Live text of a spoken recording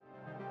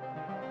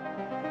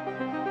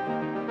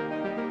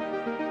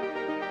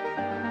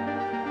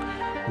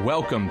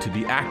Welcome to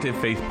the Active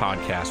Faith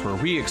Podcast, where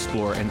we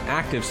explore an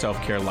active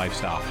self-care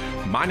lifestyle.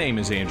 My name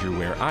is Andrew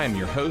Ware. I am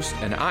your host,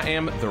 and I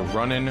am the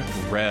Runnin'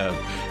 Rev.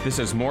 This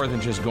is more than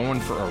just going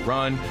for a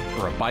run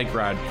or a bike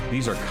ride.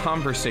 These are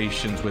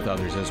conversations with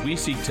others as we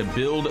seek to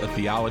build a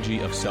theology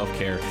of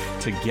self-care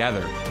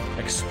together,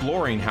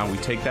 exploring how we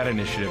take that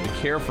initiative to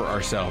care for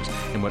ourselves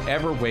in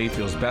whatever way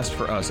feels best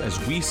for us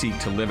as we seek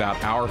to live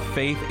out our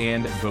faith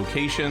and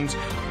vocations.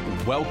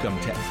 Welcome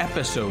to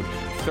episode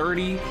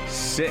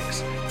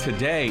 36.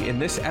 Today, in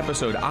this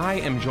episode, I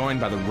am joined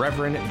by the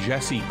Reverend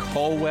Jessie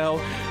Colwell.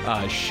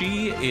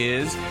 She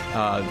is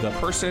the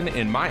person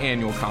in my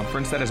annual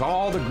conference that has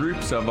all the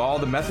groups of all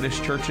the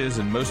Methodist churches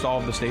in most all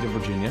of the state of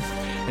Virginia.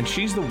 And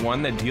she's the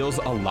one that deals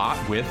a lot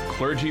with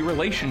clergy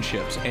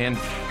relationships and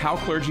how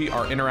clergy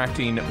are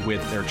interacting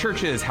with their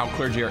churches, how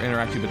clergy are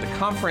interacting with the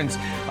conference,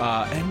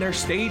 and their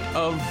state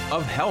of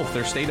health,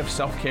 their state of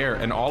self-care,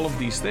 and all of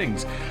these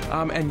things.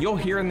 And you'll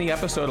hear in the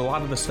episode a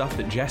lot of the stuff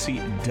that Jessie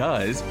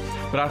does,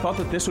 but I thought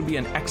that this would be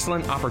an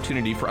excellent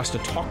opportunity for us to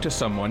talk to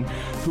someone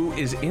who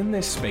is in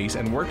this space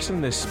and works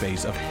in this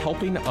space of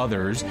helping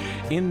others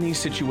in these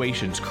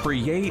situations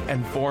create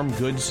and form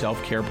good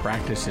self-care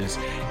practices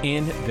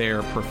in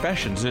their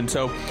professions. And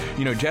so,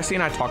 Jessie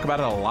and I talk about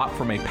it a lot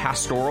from a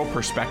pastoral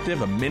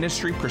perspective, a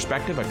ministry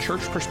perspective, a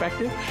church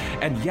perspective,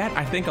 and yet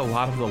I think a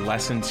lot of the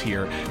lessons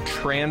here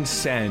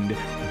transcend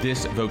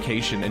this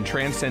vocation and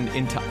transcend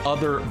into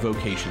other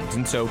vocations.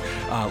 And so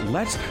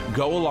let's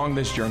go along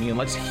this journey and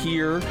let's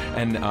hear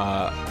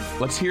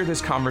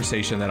this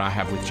conversation that I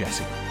have with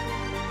Jessie.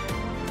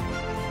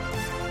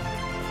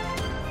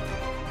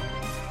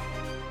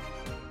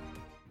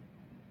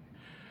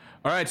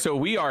 All right, so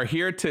we are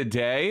here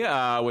today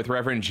with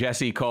Reverend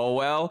Jessie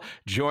Colwell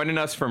joining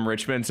us from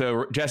Richmond.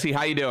 So Jessie,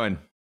 how you doing?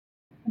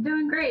 I'm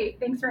doing great.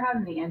 Thanks for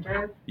having me,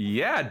 Andrew.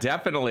 Yeah,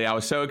 definitely. I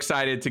was so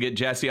excited to get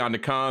Jessie on to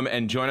come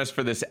and join us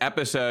for this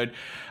episode.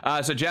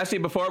 So Jessie,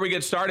 before we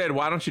get started,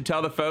 why don't you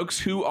tell the folks,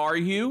 who are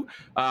you,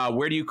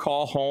 where do you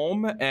call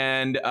home,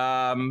 and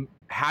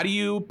how do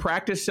you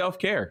practice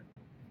self-care?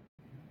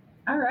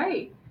 All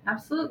right.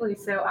 Absolutely.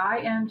 So I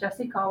am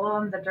Jessie Colwell.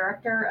 I'm the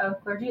Director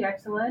of Clergy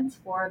Excellence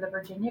for the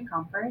Virginia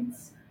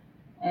Conference,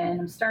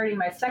 and I'm starting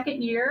my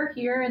second year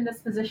here in this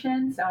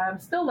position. So I'm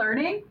still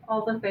learning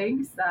all the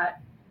things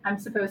that I'm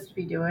supposed to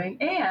be doing,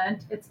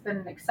 and it's been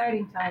an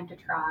exciting time to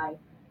try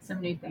some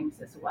new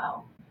things as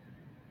well.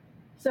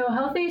 So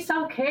healthy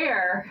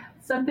self-care,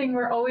 something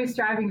we're always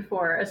striving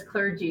for as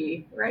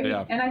clergy, right?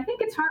 Yeah. And I think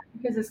it's hard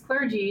because as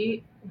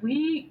clergy,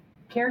 we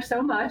care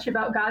so much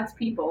about God's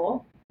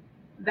people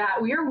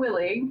that we are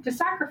willing to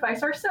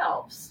sacrifice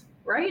ourselves,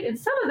 right? And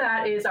some of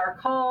that is our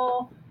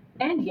call,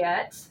 and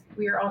yet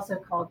we are also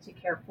called to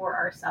care for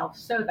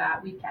ourselves so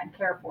that we can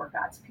care for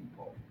God's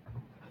people.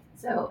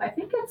 So I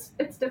think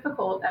it's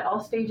difficult at all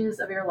stages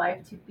of your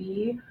life to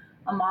be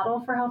a model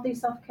for healthy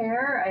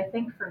self-care. I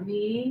think for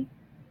me,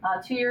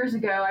 2 years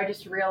ago, I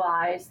just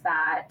realized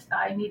that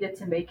I needed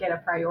to make it a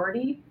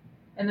priority.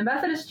 In the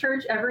Methodist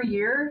Church, every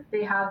year,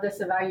 they have this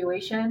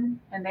evaluation,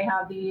 and they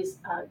have these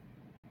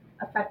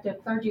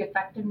clergy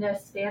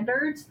effectiveness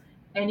standards,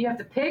 and you have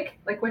to pick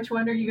which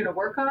one are you going to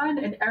work on.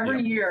 And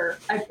every year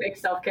I pick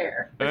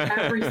self-care,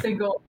 every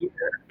single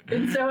year.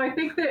 And so I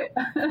think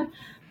that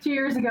 2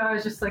 years ago I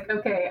was just like,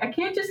 okay, I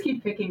can't just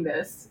keep picking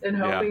this and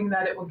hoping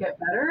that it will get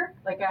better.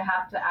 I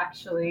have to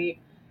actually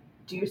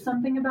do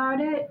something about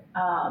it.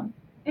 And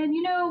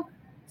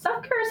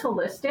self-care is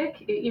holistic.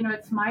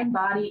 It's mind,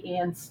 body,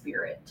 and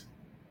spirit.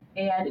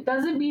 And it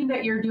doesn't mean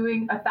that you're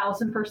doing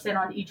 1,000%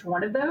 on each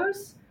one of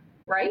those,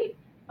 right?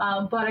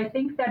 But I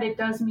think that it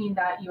does mean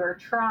that you are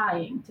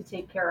trying to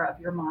take care of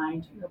your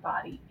mind, your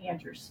body,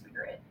 and your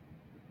spirit.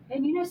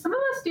 And, some of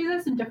us do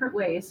this in different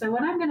ways. So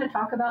what I'm going to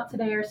talk about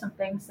today are some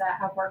things that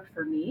have worked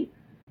for me,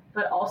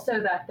 but also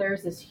that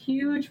there's this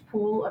huge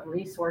pool of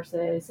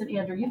resources. And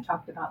Andrew, you've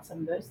talked about some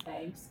of those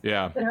things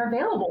that are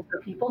available for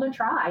people to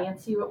try and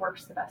see what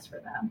works the best for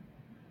them.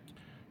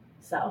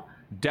 So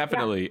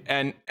definitely.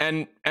 Yeah.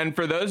 And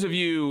for those of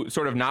you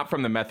sort of not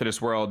from the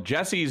Methodist world,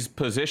 Jessie's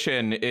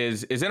position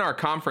is in our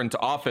conference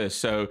office.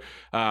 So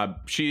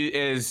she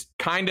is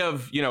kind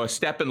of, a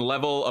step and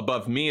level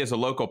above me as a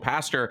local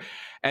pastor.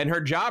 And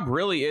her job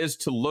really is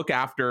to look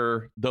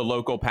after the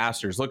local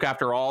pastors, look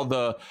after all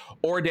the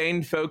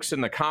ordained folks in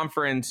the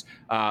conference,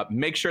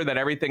 make sure that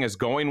everything is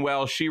going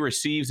well. She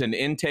receives and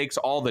intakes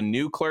all the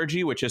new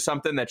clergy, which is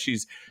something that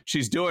she's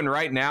doing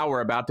right now.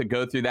 We're about to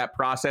go through that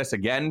process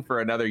again for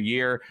another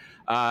year.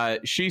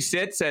 She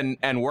sits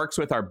and works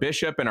with our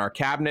bishop and our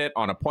cabinet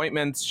on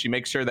appointments. She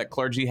makes sure that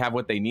clergy have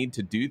what they need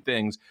to do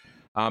things.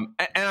 And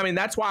I mean,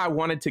 that's why I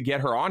wanted to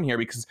get her on here,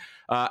 because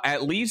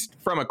at least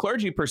from a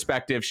clergy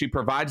perspective, she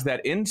provides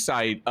that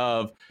insight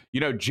of,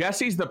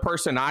 Jessie's the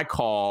person I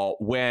call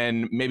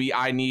when maybe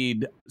I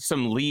need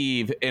some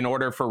leave in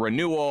order for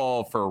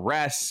renewal, for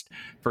rest,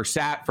 for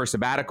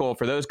sabbatical,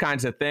 for those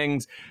kinds of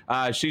things.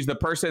 She's the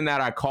person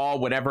that I call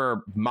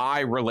whenever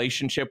my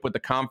relationship with the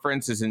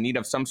conference is in need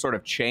of some sort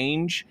of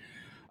change.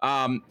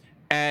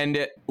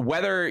 And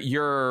whether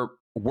you're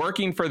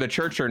working for the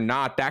church or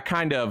not, that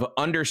kind of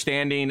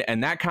understanding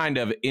and that kind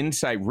of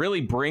insight really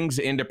brings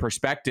into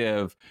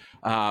perspective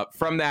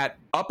from that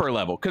upper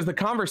level. Because the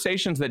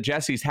conversations that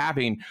Jessie's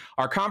having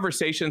are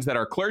conversations that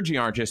our clergy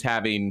aren't just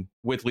having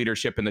with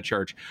leadership in the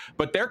church,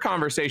 but they're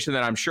conversation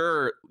that I'm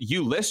sure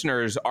you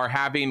listeners are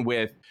having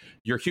with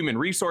your human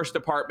resource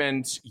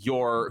department,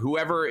 your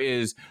whoever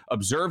is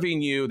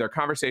observing you, their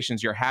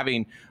conversations you're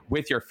having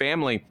with your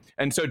family.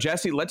 And so,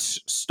 Jessie,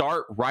 let's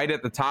start right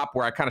at the top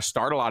where I kind of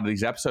start a lot of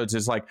these episodes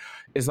is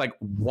like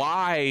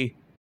why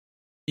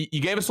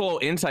you gave us a little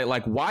insight,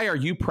 like why are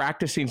you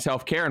practicing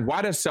self-care and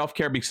why does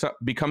self-care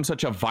become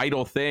such a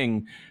vital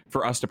thing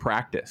for us to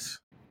practice?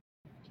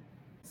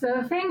 So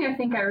the thing I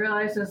think I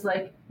realized is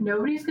like,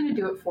 nobody's going to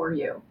do it for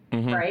you,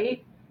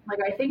 right? Like,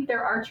 I think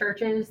there are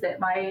churches that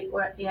might,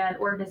 and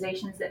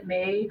organizations that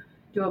may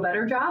do a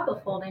better job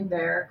of holding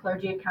their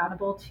clergy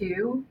accountable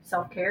to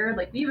self-care.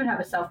 Like, we even have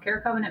a self-care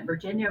covenant in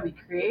Virginia we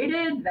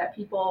created that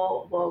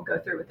people will go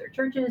through with their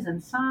churches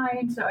and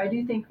sign. So I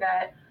do think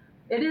that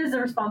it is a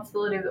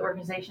responsibility of the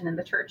organization and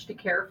the church to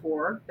care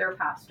for their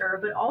pastor,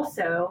 but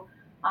also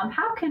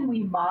how can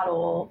we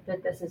model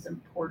that this is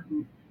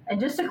important? And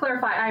just to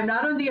clarify, I'm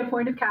not on the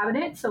appointed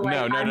cabinet, so like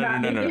no.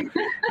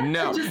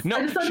 I just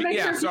want to make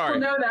sure people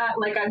know that.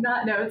 Like, I'm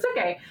not. No, it's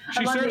okay.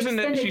 She serves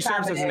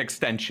as an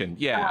extension.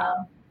 Yeah.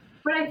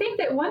 But I think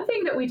that one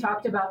thing that we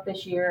talked about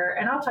this year,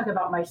 and I'll talk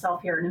about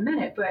myself here in a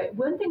minute, but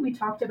one thing we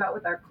talked about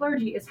with our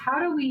clergy is how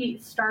do we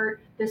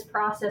start this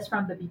process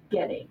from the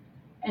beginning?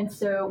 And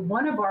so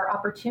one of our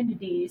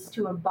opportunities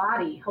to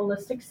embody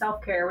holistic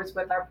self-care was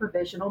with our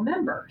provisional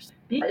members,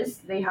 because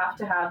they have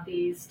to have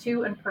these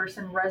 2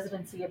 in-person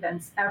residency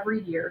events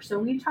every year. So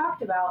we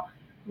talked about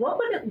what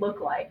would it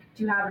look like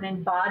to have an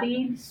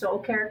embodied soul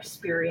care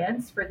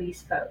experience for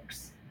these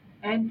folks.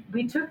 And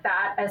we took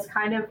that as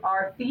kind of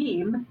our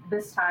theme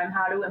this time,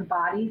 how to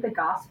embody the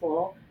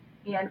gospel.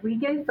 And we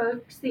gave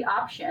folks the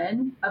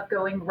option of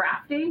going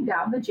rafting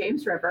down the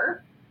James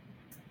River,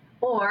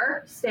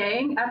 or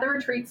staying at the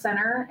retreat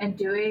center and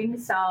doing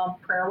some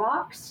prayer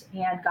walks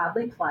and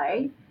godly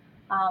play.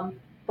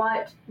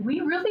 But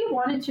we really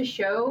wanted to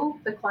show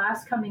the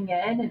class coming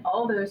in and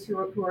all those who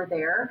are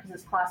there, because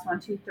it's class 1,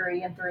 2,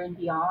 3, and 3 and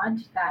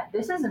beyond, that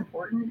this is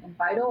important and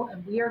vital,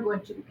 and we are going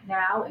to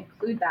now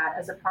include that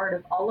as a part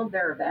of all of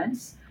their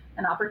events,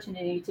 an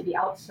opportunity to be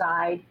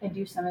outside and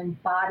do some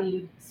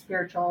embodied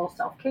spiritual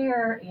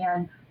self-care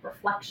and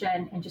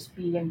reflection and just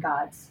be in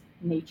God's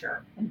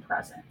nature and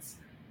presence.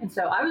 And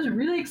so I was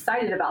really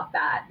excited about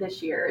that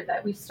this year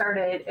that we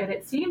started, and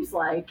it seems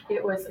like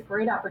it was a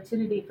great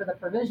opportunity for the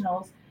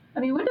provisionals. I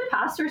mean, when do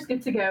pastors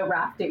get to go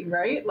rafting,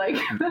 right? Like,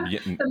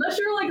 unless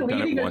you're like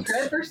leading a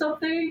trip or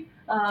something,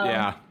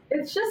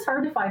 it's just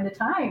hard to find the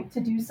time to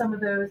do some of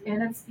those.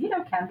 And it's,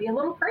 can be a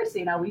little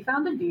pricey. Now, we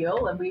found a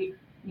deal, and we,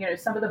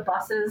 some of the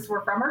buses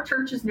were from our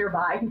churches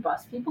nearby who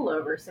bus people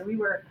over. So we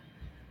were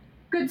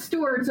good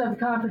stewards of the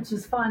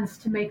conference's funds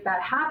to make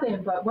that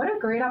happen. But what a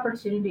great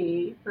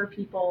opportunity for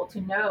people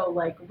to know,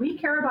 like, we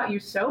care about you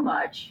so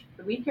much,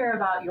 we care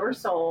about your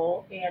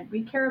soul, and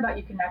we care about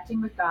you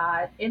connecting with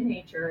God in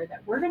nature,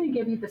 that we're going to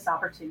give you this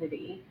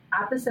opportunity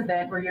at this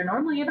event where you're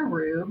normally in a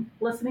room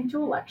listening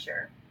to a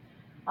lecture.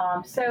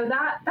 So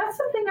that's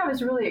something I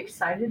was really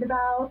excited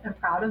about and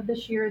proud of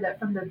this year, that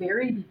from the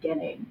very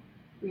beginning,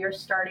 we are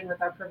starting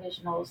with our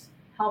provisionals,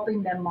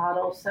 helping them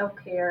model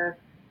self-care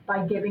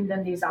by giving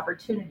them these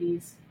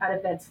opportunities at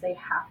events they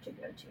have to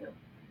go to.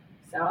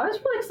 So I was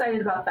really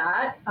excited about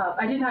that.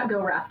 I did not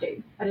go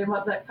rafting. I didn't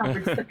want that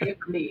conference to pay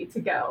for me to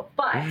go,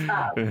 but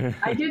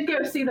I did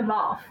go see them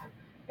off.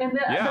 And the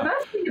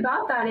best thing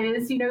about that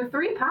is,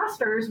 3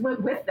 pastors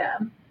went with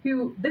them,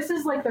 who, this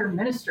is like their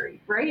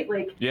ministry, right?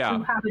 Like,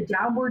 who have a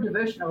downward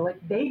devotional.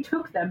 Like, they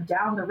took them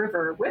down the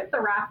river with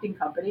the rafting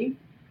company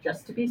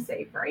just to be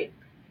safe, right?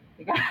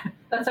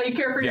 That's how you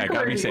care for your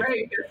clergy, right?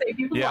 You gotta save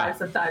people's lives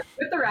sometimes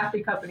with the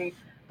rafting company.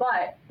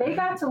 But they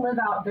got to live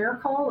out their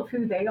call of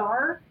who they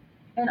are,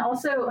 and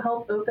also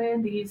help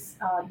open these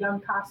young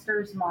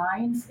pastors'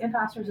 minds, and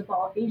pastors of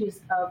all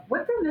ages, of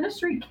what their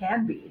ministry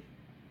can be.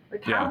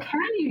 Like, how can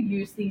you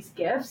use these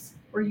gifts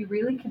where you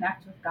really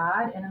connect with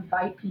God and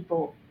invite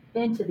people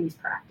into these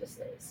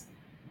practices?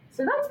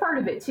 So that's part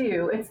of it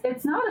too.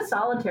 It's not a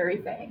solitary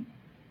thing,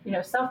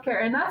 self-care.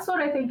 And that's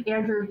what I think,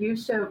 Andrew, you've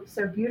so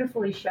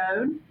beautifully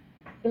shown,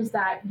 is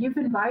that you've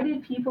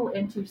invited people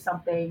into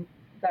something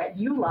that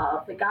you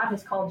love, that God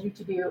has called you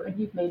to do, and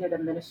you've made it a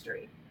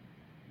ministry,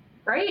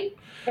 right?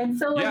 And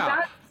so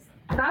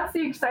that's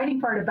the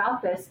exciting part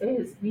about this,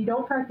 is we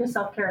don't practice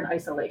self-care in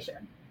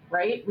isolation,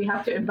 right? We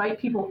have to invite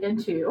people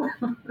into.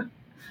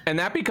 And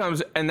that becomes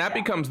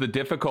the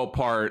difficult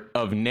part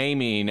of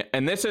naming.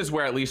 And this is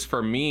where, at least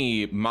for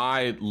me,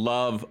 my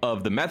love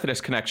of the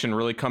Methodist connection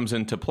really comes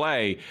into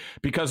play,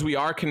 because we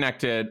are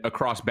connected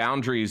across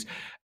boundaries.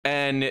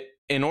 And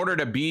in order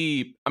to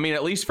be,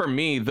 at least for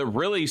me, the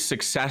really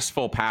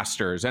successful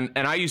pastors, and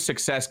I use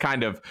success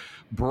kind of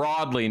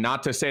broadly,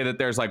 not to say that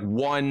there's like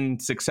one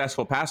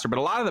successful pastor, but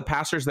a lot of the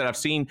pastors that I've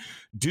seen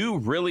do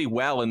really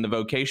well in the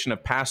vocation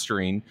of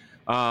pastoring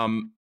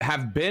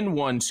have been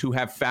ones who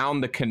have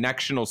found the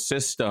connectional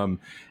system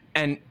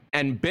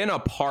and been a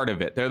part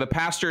of it. They're the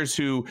pastors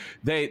who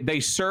they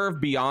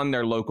serve beyond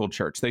their local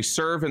church. They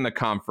serve in the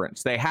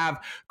conference. They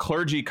have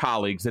clergy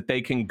colleagues that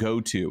they can go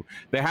to.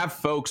 They have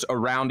folks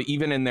around,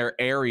 even in their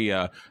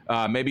area,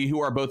 maybe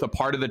who are both a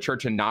part of the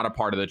church and not a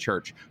part of the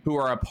church, who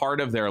are a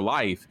part of their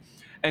life.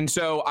 And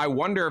so I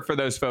wonder for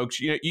those folks,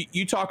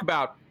 you talk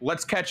about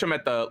let's catch them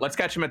at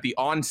the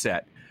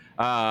onset,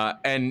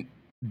 and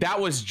that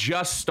was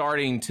just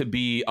starting to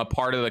be a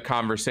part of the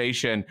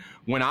conversation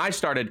when I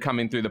started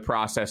coming through the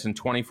process in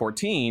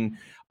 2014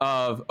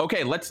 of,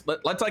 okay, let's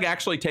like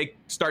actually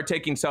start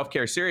taking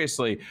self-care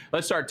seriously.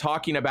 Let's start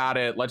talking about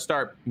it. Let's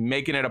start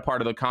making it a part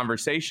of the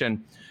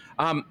conversation.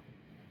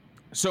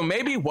 So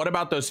maybe what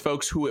about those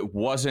folks who it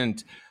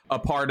wasn't a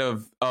part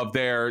of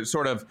their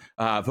sort of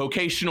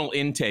vocational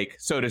intake,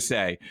 so to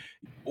say?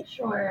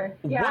 Sure.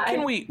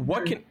 Yeah.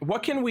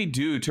 What can we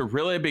do to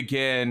really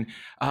begin,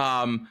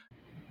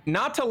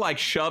 not to like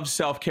shove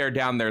self-care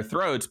down their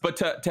throats, but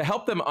to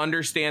help them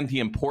understand the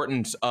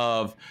importance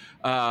of,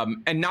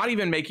 and not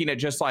even making it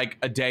just like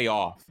a day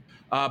off,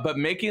 but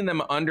making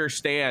them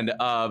understand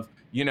of,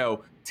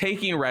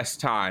 taking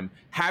rest time,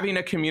 having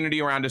a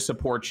community around to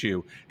support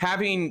you,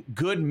 having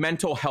good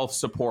mental health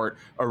support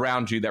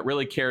around you that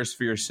really cares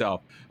for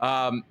yourself.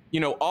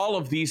 All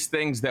of these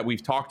things that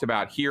we've talked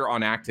about here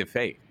on Active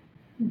Faith.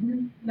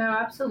 Mm-hmm. No,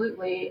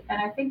 absolutely. And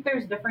I think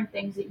there's different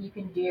things that you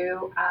can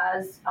do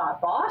as a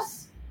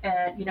boss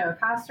and, a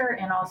pastor,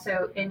 and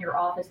also in your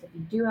office if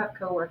you do have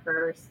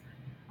coworkers.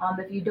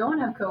 If you don't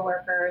have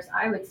coworkers,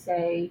 I would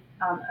say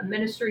a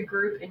ministry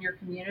group in your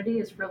community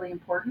is really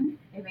important.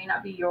 It may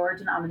not be your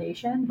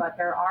denomination, but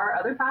there are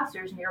other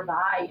pastors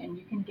nearby, and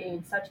you can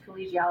gain such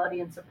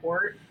collegiality and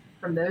support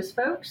from those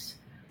folks.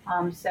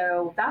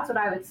 So that's what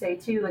I would say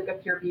too. Like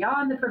if you're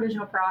beyond the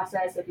provisional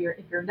process, if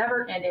you're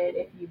never in it,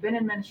 if you've been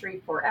in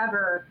ministry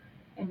forever,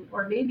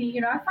 or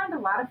maybe I find a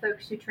lot of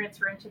folks who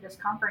transfer into this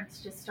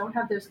conference just don't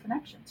have those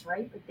connections,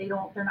 right? Like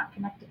they're not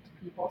connected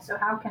to people. So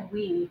how can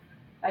we,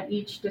 at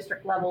each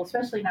district level,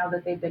 especially now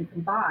that they've been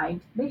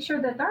combined, make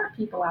sure that there are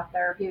people out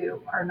there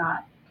who are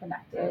not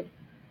connected?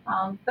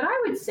 But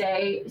I would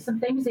say some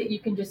things that you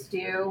can just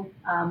do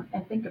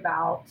and think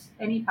about,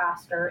 any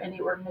pastor,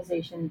 any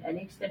organization,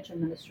 any extension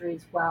ministry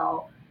as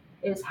well,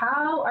 is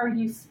how are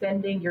you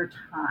spending your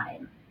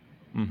time?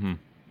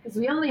 Because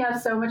we only have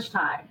so much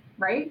time,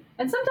 right?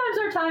 And sometimes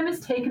our time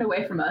is taken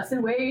away from us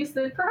in ways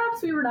that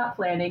perhaps we were not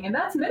planning, and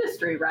that's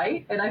ministry,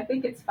 right? And I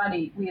think it's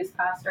funny, we as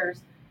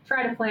pastors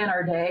try to plan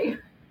our day.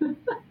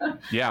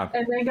 Yeah.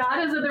 And then God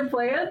has other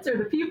plans, or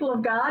the people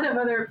of God have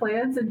other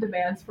plans and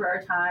demands for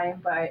our time.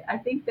 But I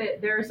think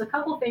that there's a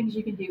couple things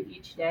you can do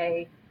each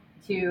day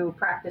to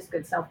practice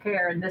good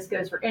self-care. And this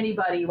goes for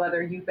anybody,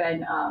 whether you've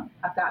been,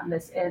 have gotten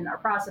this in our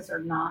process or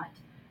not.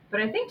 But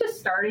I think just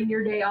starting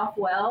your day off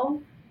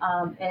well,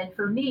 and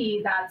for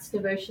me, that's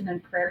devotion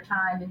and prayer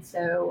time. And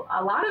so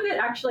a lot of it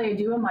actually I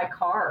do in my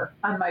car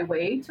on my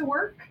way to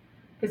work,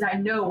 because I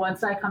know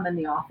once I come in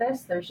the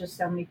office, there's just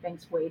so many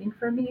things waiting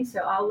for me.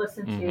 So I'll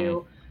listen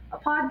to a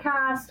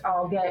podcast,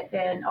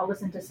 I'll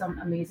listen to some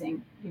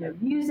amazing,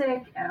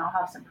 music, and I'll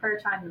have some prayer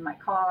time in my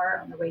car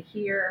on the way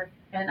here.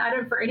 And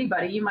for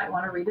anybody, you might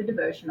want to read a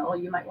devotional,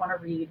 you might want to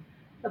read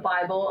the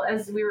Bible.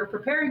 As we were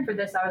preparing for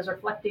this, I was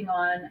reflecting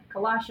on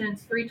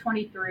Colossians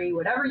 3:23,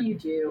 whatever you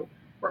do,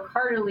 work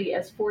heartily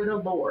as for the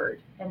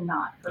Lord and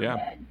not for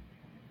men.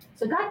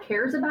 So God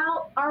cares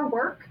about our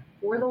work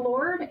for the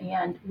Lord,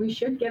 and we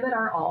should give it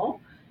our all.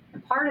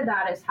 And part of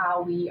that is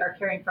how we are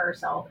caring for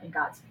ourselves and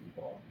God's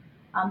people.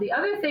 The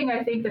other thing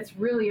I think that's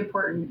really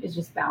important is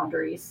just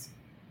boundaries.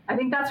 I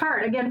think that's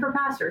hard, again, for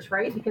pastors,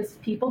 right? Because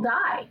people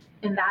die,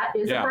 and that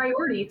is a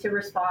priority to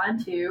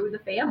respond to the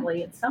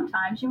family. And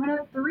sometimes you might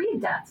have 3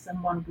 deaths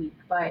in 1 week.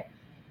 But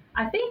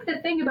I think the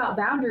thing about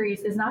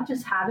boundaries is not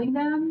just having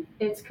them,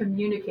 it's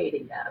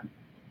communicating them.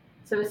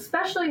 So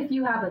especially if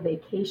you have a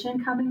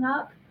vacation coming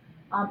up,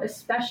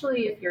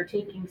 especially if you're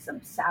taking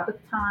some Sabbath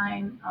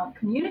time,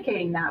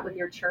 communicating that with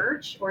your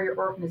church or your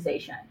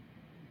organization.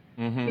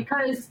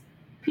 Because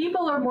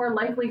people are more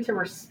likely to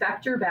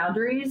respect your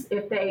boundaries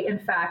if they, in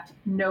fact,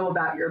 know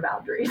about your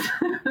boundaries.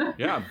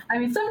 I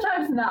mean,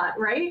 sometimes not,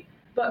 right?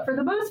 But for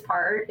the most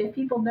part, if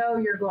people know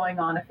you're going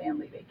on a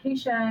family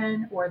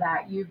vacation or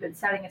that you've been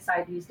setting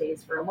aside these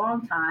days for a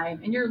long time,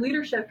 and your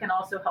leadership can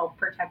also help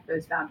protect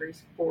those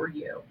boundaries for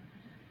you.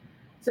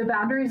 So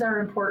boundaries are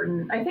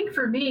important. I think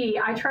for me,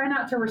 I try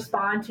not to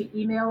respond to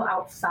email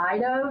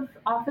outside of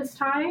office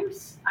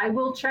times. I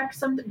will check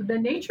the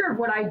nature of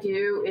what I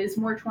do is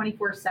more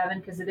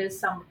 24/7 because it is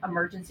some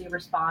emergency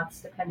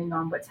response depending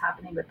on what's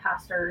happening with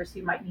pastors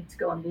who might need to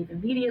go on leave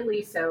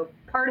immediately. So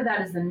part of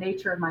that is the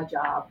nature of my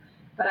job.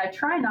 But I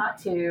try not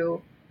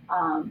to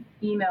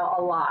email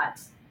a lot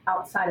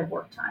outside of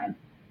work time.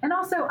 And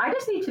also, I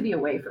just need to be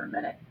away for a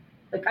minute.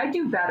 Like I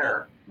do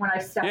better when I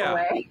step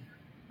away.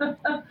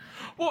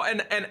 Well,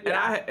 and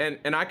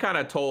I kind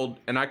of told,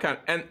 and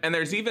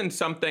there's even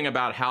something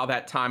about how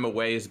that time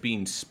away is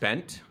being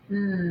spent,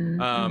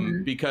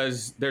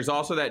 because there's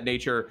also that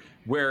nature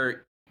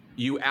where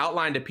you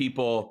outline to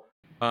people,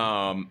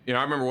 I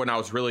remember when I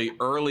was really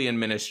early in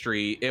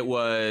ministry, it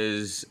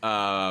was,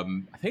 I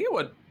think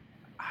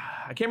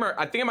I can't remember.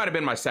 I think it might have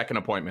been my second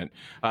appointment,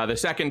 the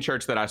second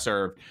church that I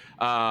served.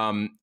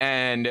 And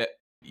I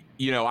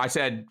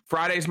said,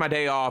 Friday's my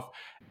day off.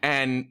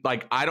 And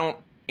like, I don't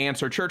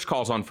answer church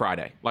calls on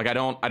Friday. Like I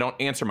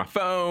don't answer my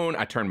phone.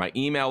 I turn my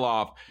email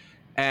off,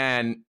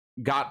 and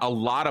got a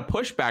lot of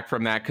pushback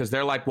from that. Cause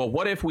they're like, well,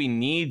 what if we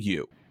need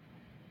you?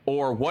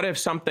 Or what if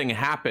something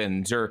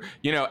happens? Or,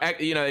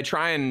 they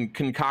try and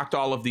concoct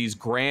all of these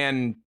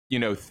grand,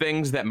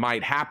 things that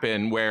might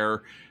happen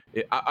where,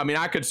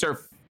 I could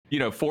serve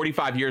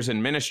 45 years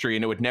in ministry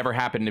and it would never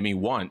happen to me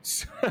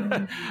once,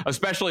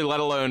 especially let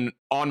alone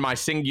on my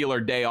singular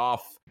day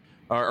off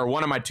or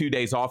one of my 2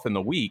 days off in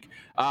the week.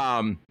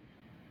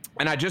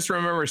 And I just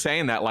remember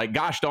saying that, like,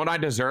 gosh, don't I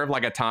deserve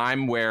like a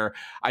time where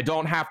I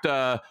don't have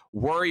to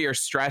worry or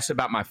stress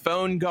about my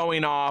phone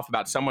going off,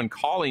 about someone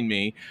calling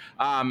me?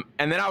 And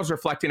then I was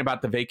reflecting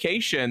about the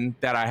vacation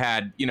that I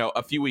had,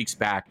 a few weeks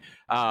back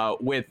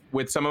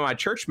with some of my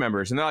church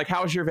members. And they're like,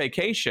 how was your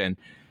vacation?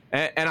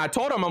 And I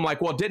told them, I'm like,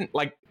 well,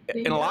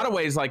 in a lot of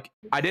ways, like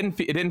it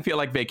didn't feel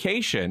like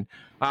vacation.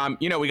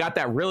 We got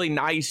that really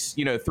nice,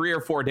 3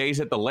 or 4 days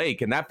at the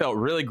lake, and that felt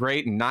really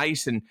great and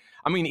nice. And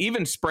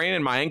even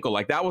spraining my ankle,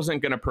 like that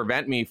wasn't going to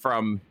prevent me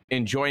from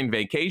enjoying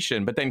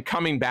vacation. But then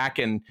coming back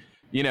and,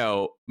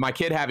 my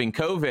kid having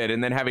COVID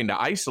and then having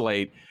to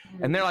isolate,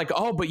 and they're like,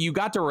 oh, but you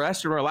got to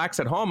rest and relax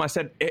at home. I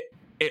said,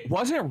 it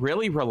wasn't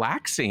really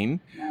relaxing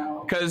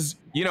because,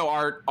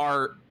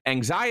 our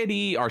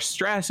anxiety, our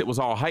stress, it was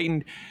all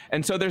heightened.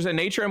 And so there's a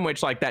nature in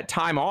which like that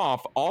time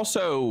off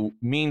also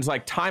means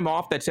like time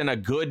off that's in a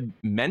good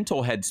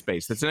mental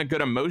headspace, that's in a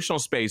good emotional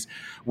space,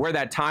 where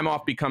that time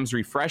off becomes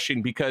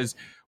refreshing. Because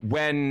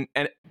and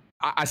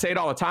I say it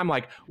all the time,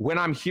 like when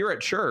I'm here at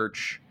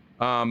church,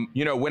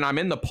 when I'm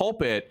in the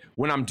pulpit,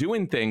 when I'm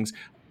doing things,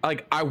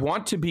 like I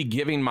want to be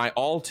giving my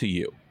all to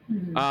you.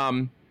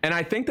 And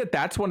I think that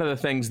that's one of the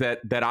things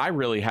that I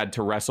really had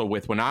to wrestle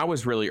with when I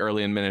was really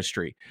early in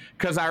ministry,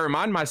 because I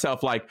remind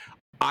myself, like,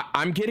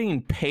 I'm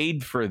getting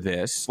paid for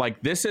this.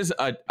 Like, this is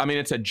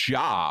it's a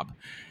job.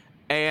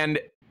 And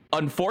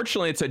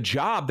unfortunately, it's a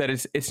job that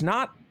it's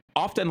not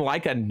often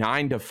like a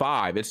 9 to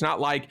 5. It's not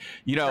like,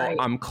 right,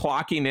 I'm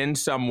clocking in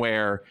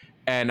somewhere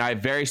and I have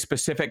very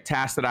specific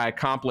tasks that I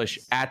accomplish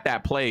at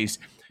that place.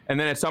 And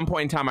then at some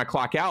point in time, I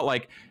clock out.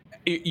 Like,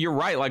 you're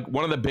right. Like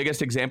one of the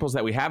biggest examples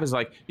that we have is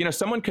like,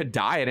 someone could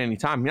die at any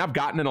time. I've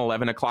gotten an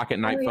 11 o'clock at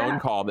night phone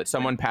call that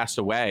someone passed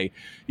away.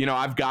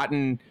 I've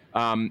gotten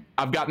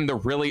the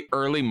really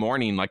early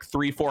morning, like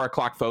 3-4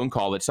 o'clock phone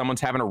call that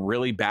someone's having a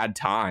really bad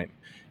time.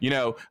 We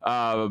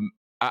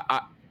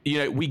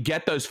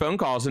get those phone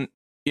calls, and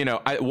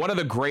one of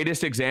the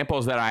greatest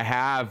examples that I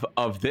have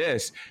of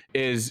this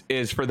is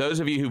for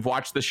those of you who've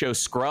watched the show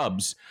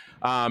Scrubs.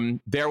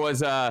 There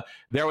was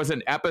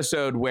an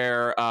episode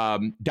where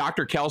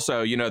Dr.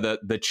 Kelso,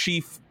 the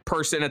chief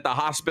person at the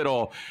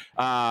hospital,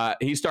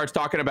 he starts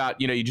talking about,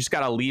 you just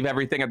got to leave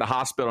everything at the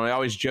hospital. And he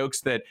always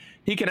jokes that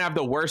he can have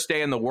the worst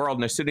day in the world,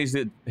 and as soon as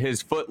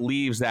his foot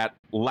leaves that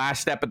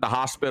last step at the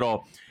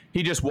hospital,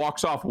 he just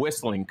walks off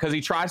whistling, because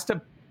he tries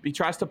to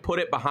put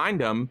it behind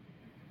him.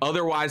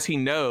 Otherwise, he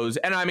knows.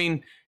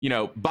 And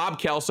Bob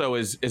Kelso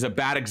is a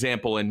bad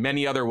example in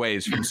many other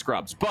ways from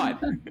Scrubs,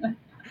 but.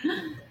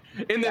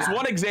 In this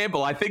one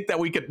example, I think that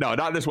we could, no,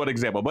 not this one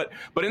example, but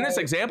in this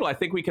example, I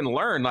think we can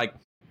learn, like,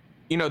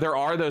 there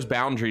are those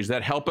boundaries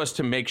that help us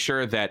to make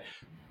sure that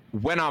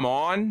when I'm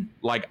on,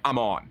 like I'm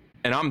on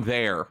and I'm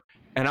there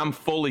and I'm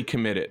fully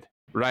committed,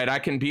 right? I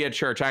can be at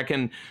church. I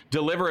can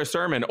deliver a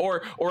sermon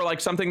or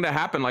like something that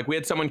happened. Like we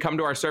had someone come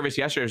to our service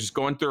yesterday, just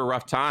going through a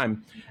rough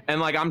time.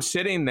 And like, I'm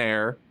sitting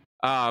there,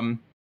 and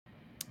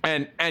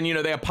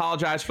they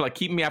apologized for like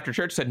keeping me after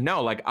church, said,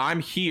 no, like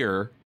I'm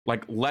here.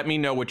 Like, let me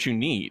know what you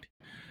need.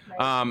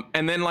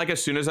 And then like,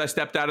 as soon as I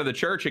stepped out of the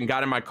church and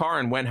got in my car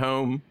and went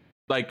home,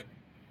 like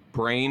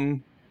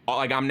I'm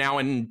now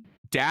in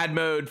dad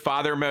mode,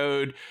 father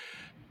mode.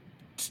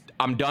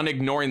 I'm done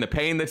ignoring the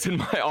pain that's in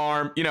my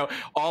arm,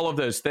 all of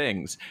those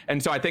things.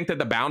 And so I think that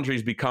the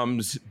boundaries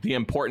becomes the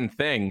important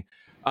thing.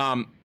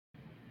 Almost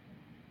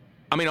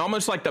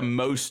like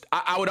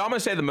I would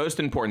almost say the most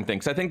important thing,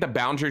 because I think the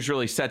boundaries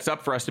really sets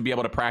up for us to be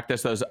able to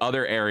practice those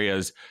other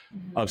areas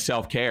of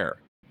self-care.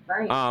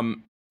 Right.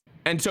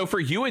 And so for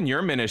you in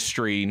your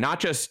ministry, not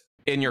just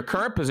in your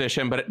current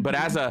position, but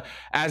as a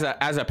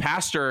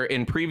pastor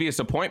in previous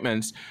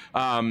appointments,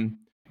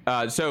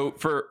 so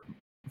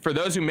for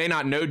those who may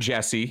not know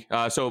Jessie,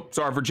 so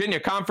our Virginia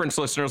Conference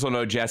listeners will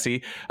know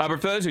Jessie, but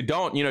for those who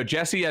don't,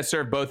 Jessie has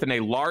served both in a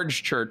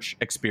large church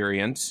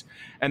experience,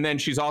 and then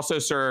she's also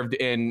served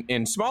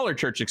in smaller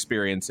church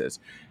experiences.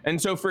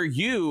 And so for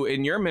you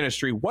in your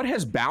ministry, what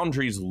has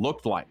boundaries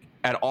looked like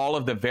at all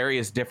of the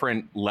various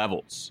different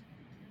levels?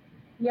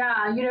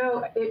 Yeah,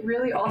 it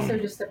really also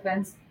just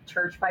depends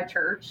church by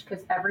church,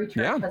 because every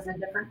church has a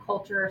different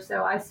culture.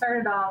 So I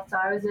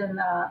was in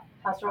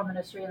pastoral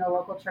ministry in the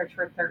local church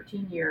for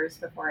 13 years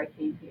before I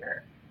came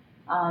here.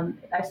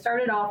 I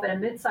started off at a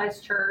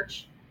mid-sized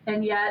church,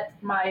 and yet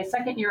my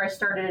second year I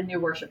started a new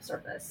worship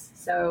service.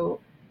 So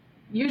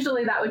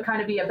usually that would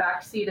kind of be a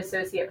backseat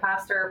associate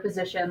pastor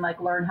position, like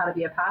learn how to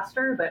be a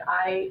pastor. But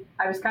I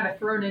was kind of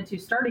thrown into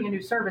starting a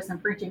new service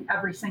and preaching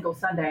every single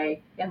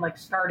Sunday and like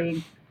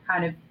starting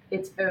kind of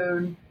its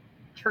own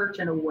church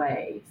in a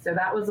way. So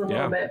that was a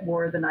little bit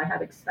more than I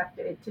had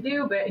expected it to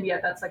do. And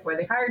yet that's like why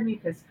they hired me,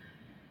 because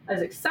I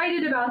was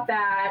excited about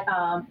that.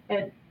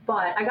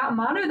 But I got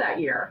mono that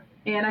year.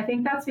 And I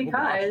think that's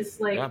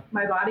because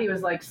my body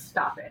was like,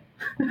 stop it.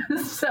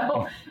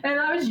 So, and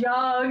I was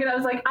young and I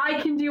was like, I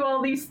can do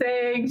all these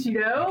things, And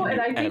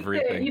I think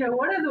that,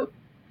 one of the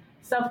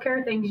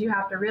self-care things you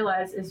have to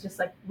realize is just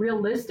like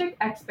realistic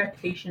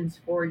expectations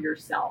for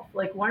yourself.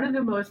 Like one of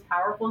the most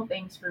powerful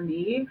things for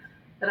me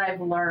that I've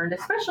learned,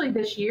 especially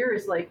this year,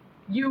 is like,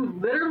 you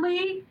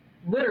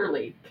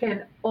literally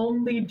can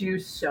only do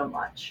so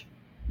much.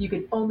 You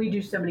can only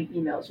do so many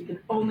emails. You can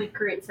only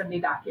create so many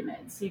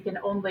documents. You can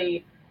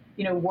only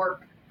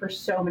work for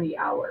so many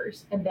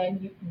hours. And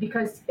then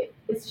because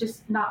it's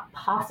just not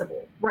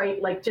possible,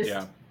 right? Like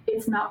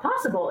it's not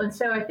possible. And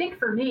so I think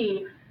for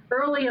me,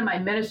 early in my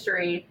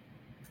ministry,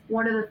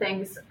 one of the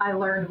things I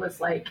learned was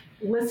like,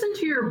 listen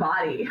to your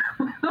body.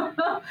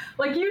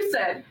 Like you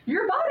said,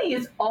 your body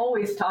is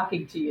always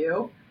talking to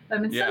you. I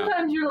mean,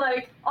 sometimes you're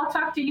like, I'll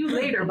talk to you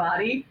later,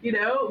 body,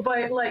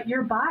 but like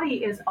your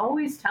body is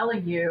always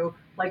telling you,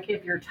 like,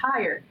 if you're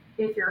tired,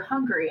 if you're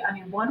hungry. I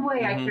mean, one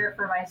way I care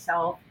for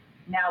myself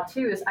now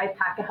too is I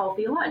pack a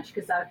healthy lunch,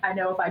 because I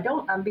know if I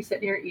don't, I'm gonna be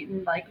sitting here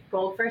eating like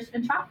goldfish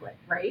and chocolate,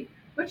 right?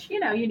 Which you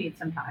need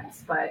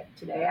sometimes. But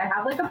today I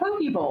have like a poke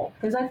bowl,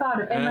 because I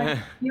thought of, and like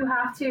you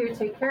have to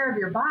take care of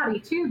your body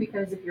too,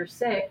 because if you're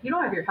sick, you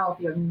don't have your health,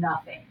 you have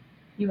nothing.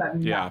 You have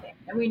nothing.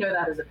 And we know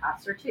that as a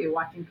pastor too,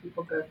 watching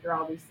people go through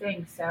all these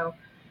things. So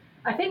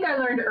I think I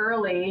learned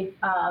early,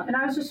 and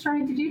I was just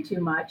trying to do too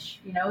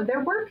much. There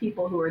were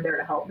people who were there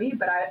to help me,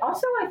 but I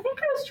think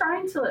I was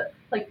trying to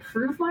like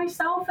prove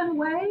myself in a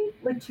way,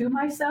 like to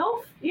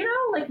myself,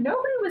 like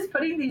nobody was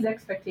putting these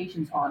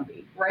expectations on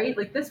me, right?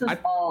 Like this was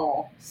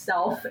all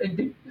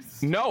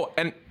self-induced. No.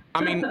 And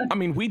I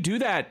mean, we do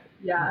that.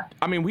 Yeah.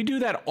 I mean, we do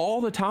that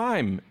all the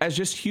time as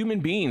just human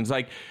beings.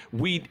 Like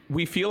we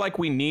feel like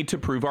we need to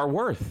prove our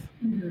worth.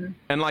 Mm-hmm.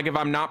 And like, if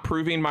I'm not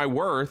proving my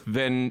worth,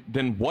 then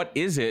what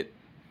is it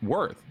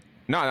worth?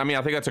 No, I mean,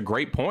 I think that's a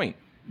great point.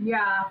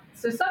 Yeah.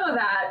 So some of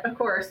that, of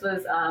course,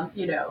 was,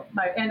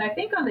 and I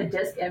think on the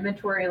DISC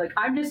inventory, like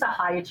I'm just a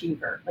high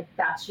achiever. Like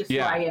that's just who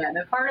I am.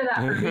 And part of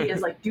that for me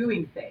is like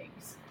doing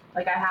things.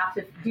 Like I have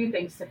to do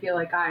things to feel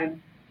like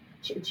I'm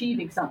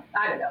achieving something.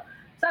 I don't know.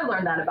 So I've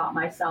learned that about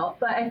myself.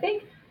 But I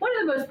think one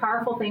of the most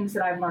powerful things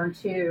that I've learned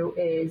too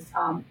is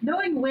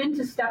knowing when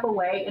to step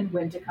away and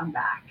when to come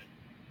back.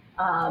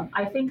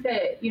 I think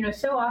that,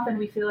 so often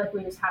we feel like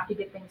we just have to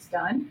get things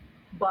done.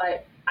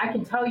 But I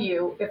can tell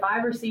you, if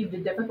I've received a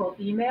difficult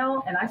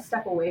email and I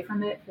step away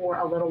from it for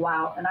a little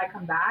while and I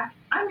come back,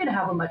 I'm going to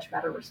have a much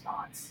better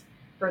response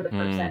for the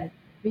person.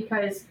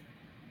 Because,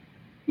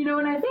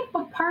 and I think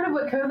part of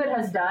what COVID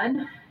has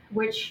done,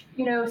 which,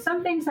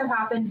 some things have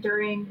happened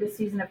during the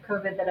season of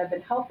COVID that have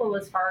been helpful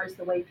as far as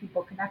the way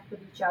people connect with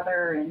each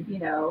other and,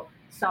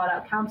 sought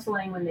out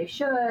counseling when they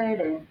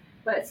should.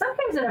 But some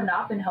things that have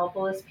not been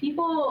helpful is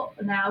people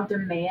now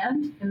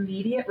demand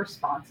immediate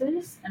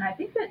responses. And I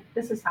think that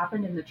this has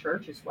happened in the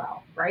church as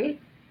well,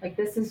 right? Like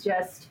this is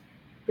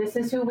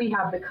who we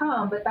have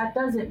become, but that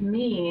doesn't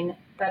mean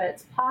that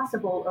it's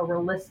possible or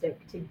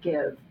realistic to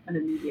give an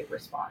immediate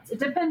response. It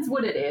depends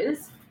what it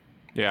is.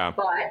 Yeah.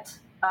 But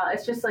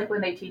it's just like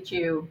when they teach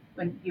you,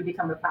 when you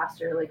become a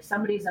pastor, like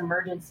somebody's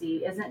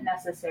emergency isn't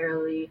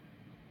necessarily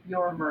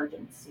your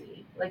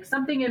emergency. Like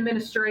something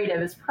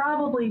administrative is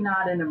probably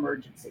not an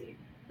emergency.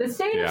 The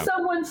state of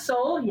someone's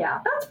soul,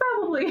 that's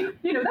probably,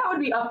 that would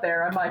be up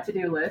there on my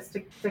to-do list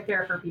to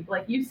care for people.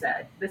 Like you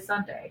said, this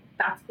Sunday,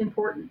 that's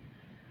important.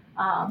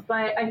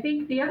 But I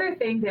think the other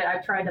thing that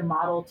I've tried to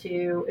model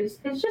too is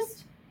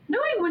just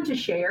knowing when to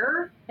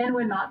share and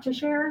when not to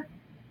share.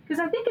 Because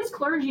I think as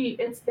clergy,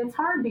 it's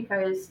hard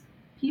because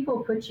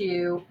people put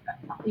you,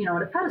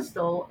 on a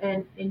pedestal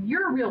and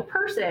you're a real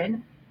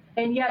person.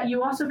 And yet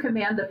you also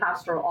command the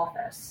pastoral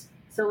office.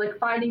 So like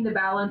finding the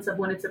balance of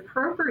when it's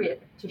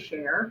appropriate to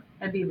share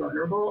and be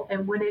vulnerable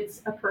and when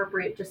it's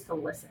appropriate just to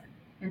listen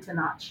and to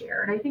not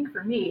share. And I think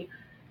for me,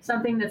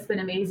 something that's been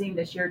amazing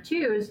this year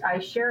too is I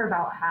share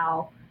about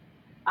how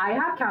I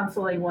have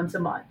counseling once a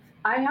month.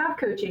 I have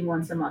coaching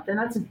once a month, and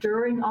that's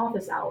during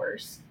office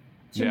hours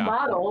to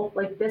model,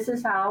 like, this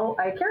is how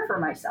I care for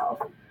myself.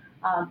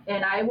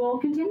 And I will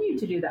continue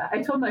to do that.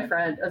 I told my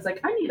friend, I was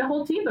like, I need a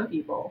whole team of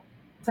people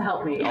to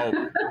help me.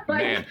 Oh,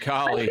 like, man,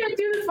 golly. I can't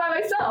do this by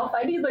myself.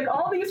 I need like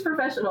all these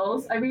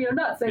professionals. I mean, I'm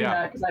not saying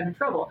that because I'm in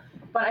trouble,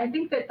 but I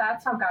think that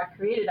that's how God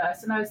created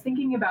us. And I was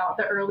thinking about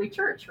the early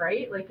church,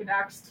 right? Like in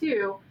Acts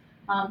 2,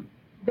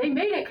 they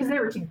made it because they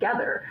were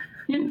together.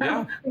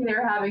 Yeah. They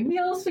were having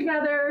meals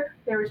together.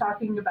 They were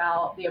talking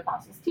about the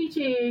apostles'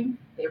 teaching.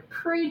 They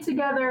prayed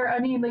together. I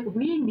mean, like,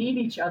 we need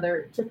each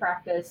other to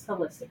practice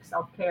holistic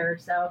self-care.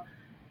 So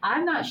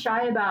I'm not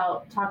shy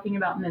about talking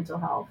about mental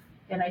health.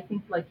 And I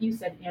think, like you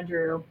said,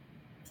 Andrew,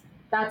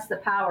 that's the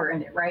power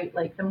in it, right?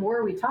 Like, the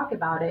more we talk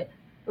about it,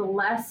 the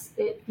less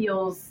it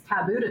feels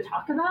taboo to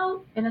talk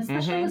about. And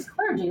especially as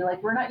clergy,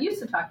 like, we're not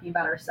used to talking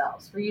about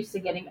ourselves. We're used to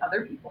getting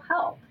other people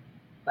help.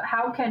 But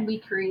how can we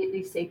create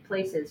these safe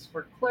places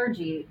for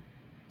clergy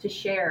to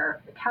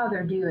share, like, how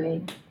they're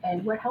doing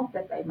and what help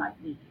that they might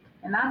need?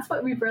 And that's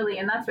what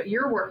and that's what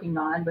you're working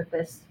on with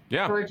this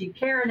clergy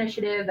care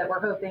initiative that we're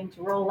hoping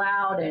to roll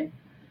out. And,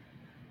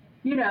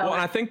 Well,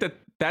 and I think that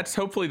that's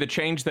hopefully the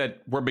change that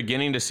we're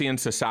beginning to see in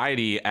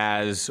society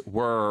as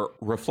we're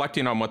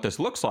reflecting on what this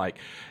looks like.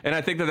 And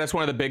I think that that's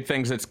one of the big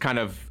things that's kind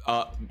of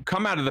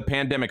come out of the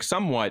pandemic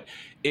somewhat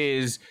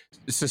is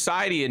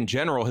society in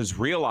general has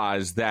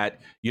realized that,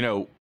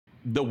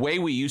 the way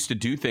we used to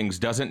do things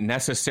doesn't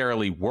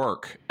necessarily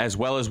work as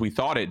well as we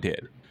thought it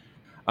did.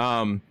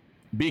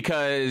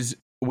 Because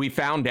we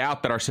found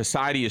out that our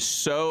society is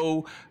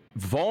so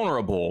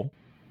vulnerable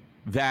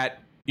that,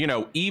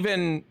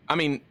 even,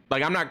 I'm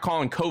not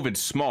calling COVID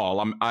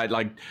small.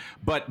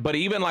 But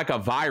even like a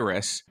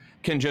virus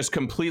can just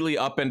completely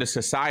upend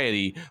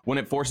society when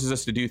it forces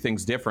us to do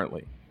things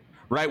differently.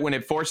 Right. When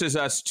it forces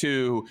us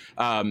to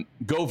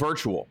go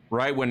virtual.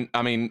 Right.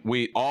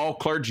 We all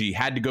clergy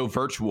had to go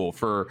virtual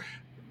for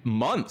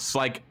months.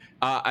 Like,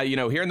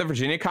 here in the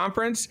Virginia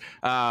conference,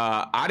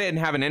 I didn't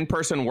have an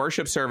in-person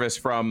worship service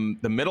from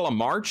the middle of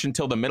March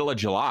until the middle of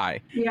July.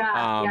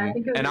 I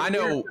think it was and I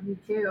know, for me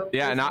too.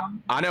 and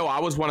I know I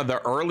was one of the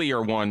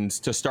earlier ones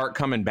to start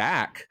coming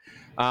back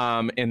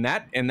in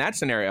that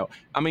scenario.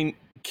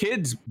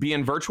 Kids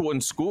being virtual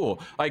in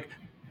school, like,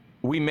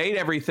 we made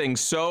everything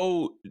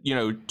so,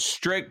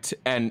 strict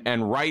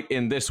and right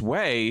in this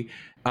way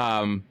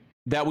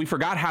that we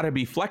forgot how to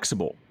be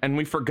flexible, and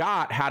we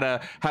forgot how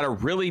to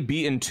really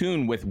be in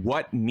tune with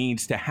what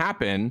needs to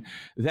happen,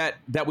 that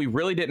we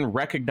really didn't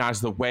recognize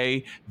the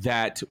way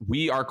that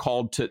we are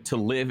called to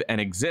live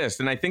and exist.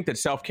 And I think that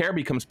self-care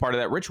becomes part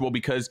of that ritual,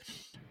 because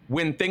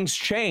when things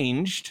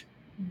changed,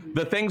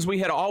 the things we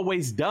had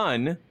always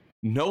done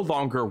no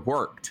longer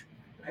worked.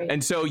 Right.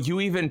 And so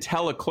you even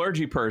tell a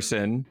clergy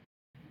person,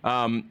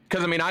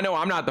 because I know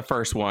I'm not the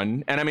first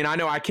one, and I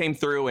know I came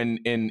through in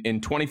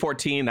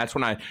 2014. That's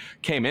when I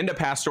came into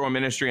pastoral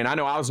ministry, and I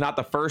know I was not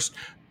the first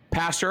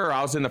pastor, or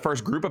I was in the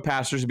first group of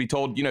pastors to be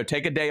told,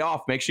 take a day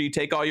off, make sure you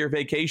take all your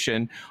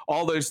vacation,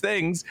 all those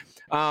things.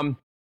 And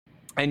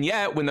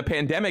yet, when the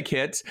pandemic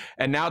hits,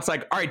 and now it's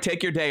like, all right,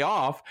 take your day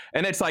off,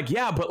 and it's like,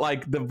 yeah, but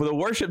like the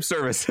worship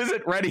service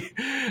isn't ready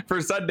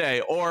for Sunday,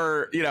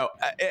 or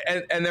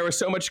and there was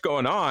so much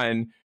going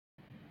on.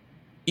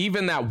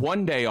 Even that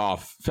one day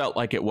off felt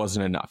like it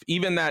wasn't enough.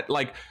 Even that,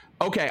 like,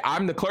 okay,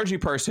 I'm the clergy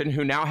person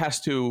who now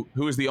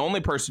who is the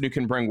only person who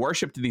can bring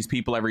worship to these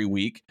people every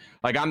week.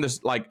 Like, I'm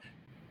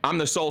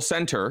the sole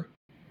center.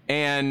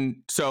 And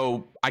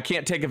so I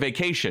can't take a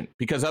vacation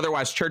because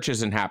otherwise church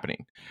isn't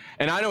happening.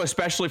 And I know,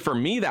 especially for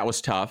me, that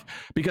was tough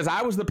because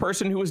I was the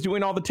person who was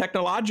doing all the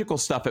technological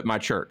stuff at my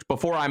church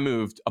before I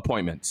moved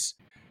appointments.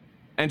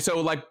 And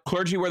so, like,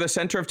 clergy were the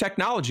center of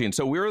technology. And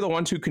so we were the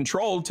ones who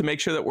controlled to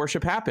make sure that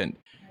worship happened.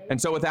 And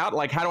so without,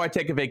 like, how do I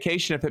take a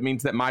vacation if it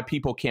means that my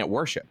people can't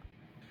worship?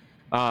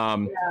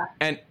 And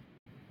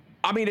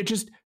it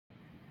just,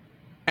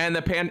 and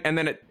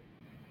then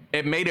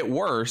it made it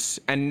worse.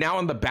 And now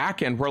on the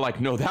back end, we're like,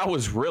 no, that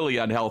was really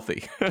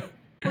unhealthy.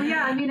 Well,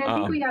 yeah, I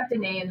think we have to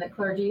name that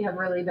clergy have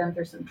really been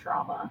through some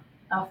trauma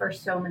for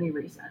so many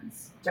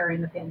reasons during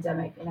the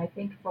pandemic. And I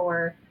think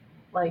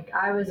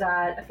I was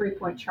at a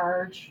 3-point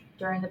charge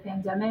during the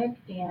pandemic,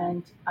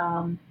 and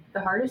the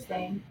hardest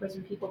thing was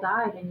when people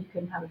died and you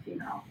couldn't have a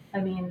funeral.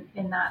 And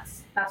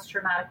that's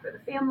traumatic for the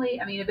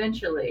family.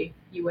 Eventually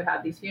you would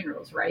have these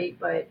funerals, right?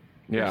 But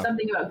there's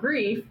something about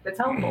grief that's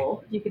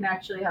helpful. You can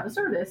actually have a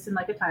service in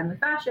like a timely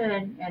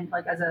fashion and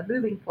like as a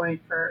moving point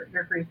for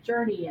your grief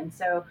journey. And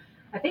so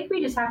I think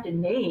we just have to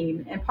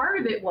name, and part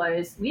of it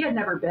was we had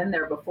never been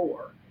there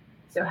before.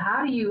 So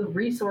how do you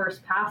resource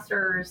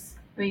pastors?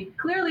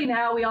 Clearly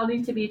now we all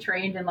need to be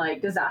trained in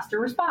like disaster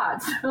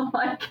response.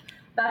 Like,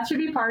 that should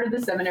be part of the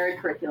seminary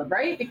curriculum,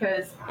 right?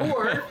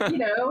 Or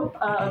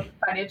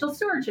financial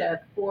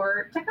stewardship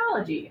or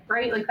technology,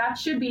 right? Like, that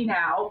should be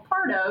now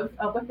part of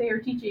what they are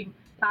teaching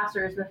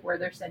pastors before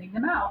they're sending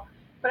them out.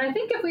 But I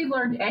think if we've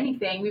learned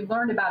anything, we've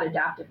learned about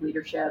adaptive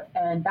leadership,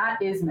 and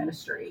that is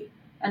ministry.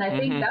 And I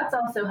think that's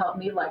also helped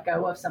me let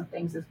go of some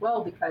things as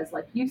well, because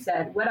like you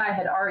said, what I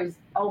had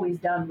always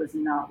done was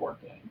not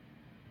working.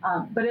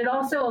 But it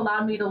also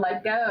allowed me to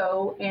let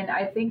go. And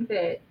I think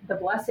that the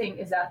blessing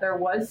is that there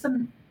was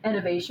some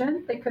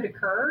innovation that could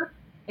occur.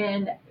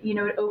 And,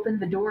 it opened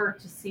the door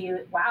to see,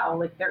 wow,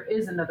 like there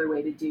is another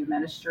way to do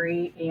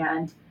ministry,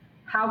 and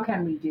how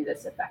can we do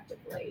this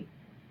effectively?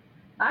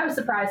 I was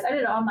surprised. I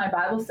did all my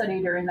Bible study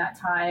during that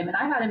time, and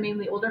I had a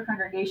mainly older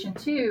congregation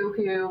too,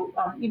 who,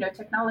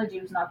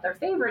 technology was not their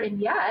favorite, and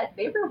yet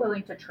they were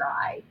willing to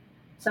try.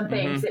 some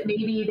things that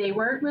maybe they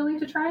weren't willing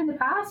to try in the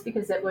past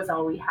because it was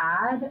all we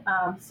had.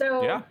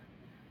 So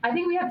I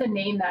think we have to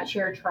name that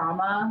shared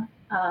trauma.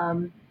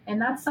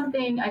 And that's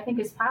something I think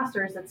as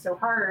pastors, that's so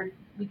hard.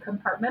 We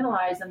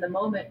compartmentalize in the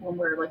moment when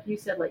we're, like you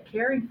said, like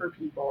caring for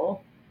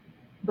people.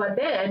 But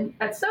then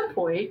at some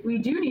point, we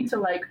do need to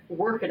like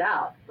work it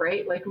out,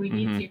 right? Like we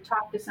need to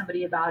talk to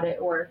somebody about it.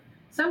 Or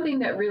something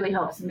that really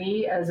helps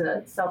me as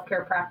a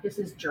self-care practice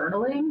is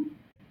journaling,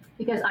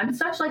 because I'm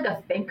such like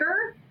a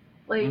thinker.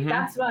 Like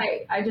that's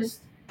why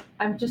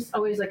I'm just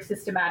always like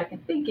systematic in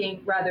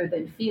thinking rather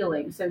than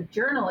feeling. So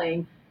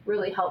journaling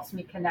really helps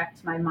me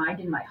connect my mind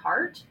and my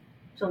heart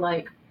to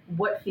like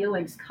what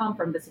feelings come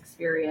from this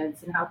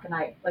experience and how can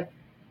I like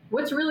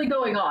what's really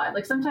going on.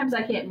 Like sometimes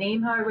I can't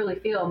name how I really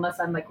feel unless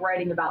I'm like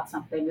writing about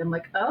something. I'm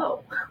like,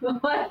 oh,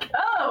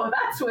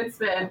 that's what's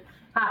been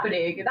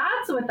happening.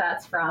 That's what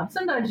that's from.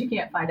 Sometimes you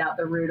can't find out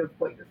the root of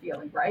what you're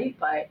feeling, right?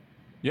 But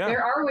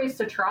there are ways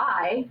to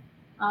try.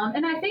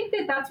 And I think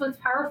that that's what's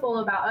powerful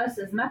about us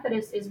as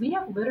Methodists is we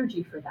have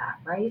liturgy for that,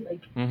 right?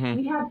 Like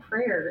we have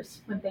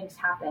prayers when things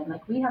happen.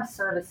 Like we have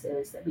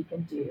services that we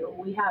can do.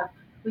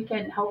 We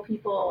can help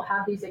people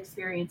have these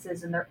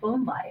experiences in their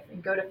own life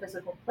and go to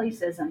physical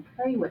places and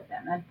pray with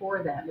them and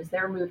for them as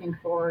they're moving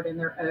forward in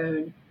their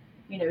own,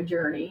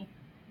 journey.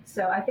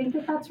 So I think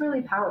that that's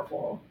really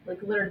powerful.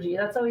 Like liturgy,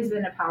 that's always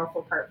been a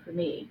powerful part for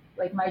me.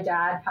 Like my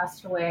dad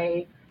passed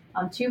away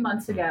 2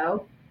 months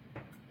ago.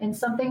 And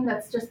something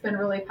that's just been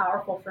really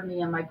powerful for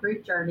me in my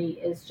grief journey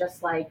is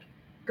just like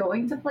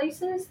going to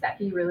places that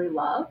he really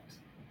loved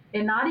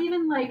and not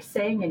even like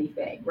saying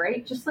anything,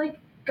 right? Just like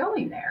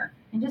going there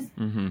and just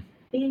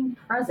being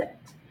present.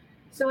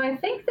 So I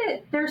think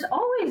that there's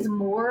always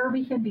more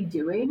we can be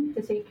doing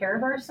to take care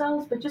of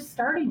ourselves, but just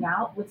starting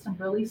out with some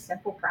really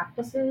simple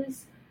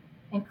practices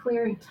and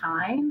clearing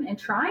time and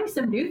trying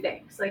some new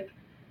things. Like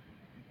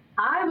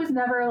I was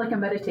never like a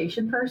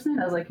meditation person.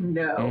 I was like,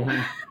 no.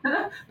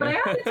 But I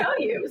have to tell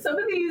you, some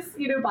of these,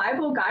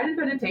 Bible guided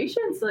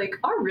meditations like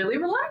are really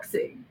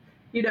relaxing.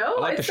 I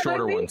like the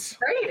shorter ones.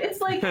 Right?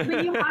 It's like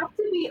you have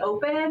to be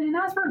open, and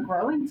as we're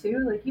growing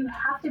too, like you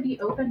have to be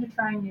open to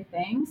trying new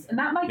things, and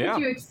that might get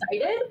you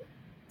excited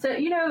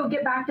to,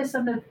 get back to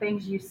some of the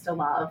things you used to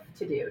love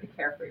to do to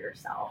care for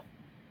yourself.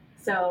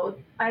 So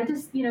I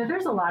just,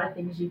 there's a lot of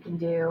things you can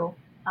do.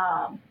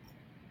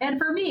 And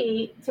for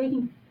me,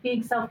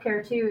 being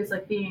self-care too is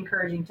like being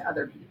encouraging to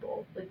other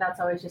people. Like that's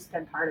always just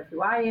been part of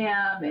who I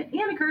am, and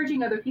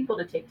encouraging other people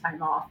to take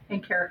time off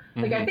and care.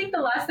 Like I think the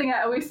last thing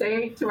I always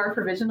say to our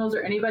provisionals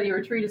or anybody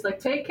retreat is like,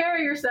 take care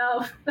of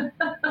yourself. Because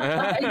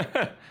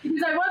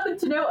I want them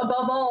to know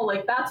above all,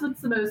 like that's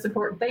what's the most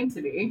important thing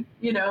to me,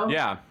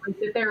 like,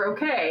 that they're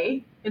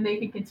okay and they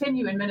can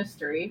continue in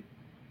ministry.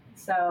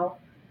 So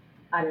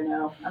I don't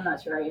know. I'm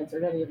not sure I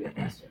answered any of your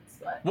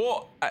questions.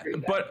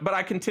 But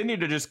I continue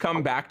to just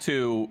come back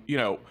to,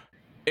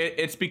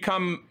 it's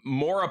become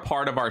more a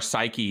part of our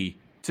psyche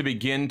to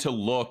begin to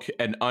look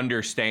and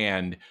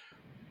understand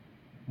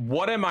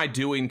what am I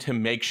doing to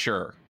make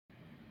sure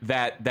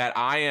that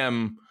I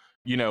am,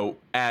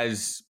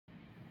 as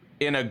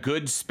in a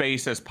good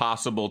space as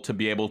possible to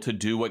be able to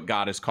do what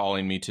God is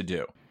calling me to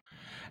do.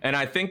 And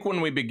I think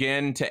when we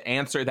begin to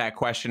answer that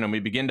question and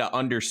we begin to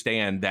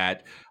understand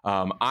that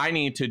I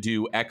need to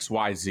do X,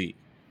 Y, Z,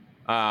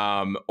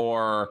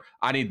 or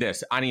I need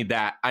this, I need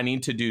that, I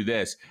need to do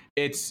this.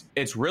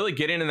 It's really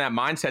getting in that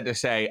mindset to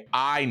say,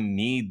 I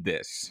need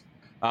this.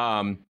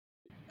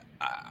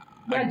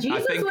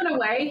 Jesus went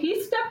away.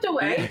 He stepped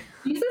away.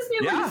 Jesus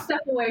knew when to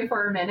step away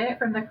for a minute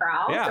from the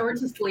crowd or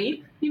to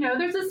sleep.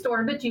 There's a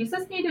storm, but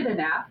Jesus needed a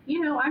nap.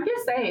 I'm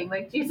just saying,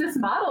 like Jesus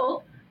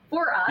modeled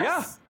for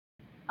us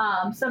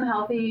some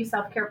healthy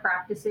self-care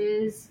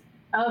practices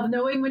of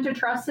knowing when to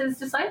trust his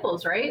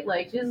disciples, right?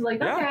 Like Jesus,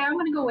 like, okay, I'm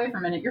going to go away for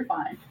a minute. You're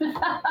fine.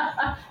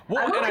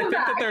 Well, and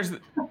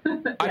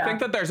I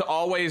think that there's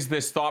always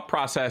this thought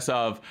process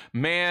of,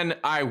 man,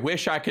 I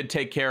wish I could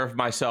take care of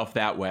myself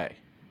that way.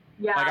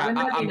 Yeah, like, wouldn't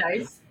that be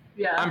nice?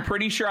 Yeah, I'm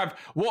pretty sure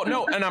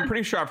I'm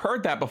pretty sure I've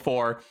heard that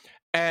before,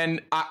 and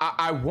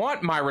I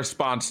want my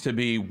response to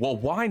be, well,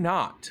 why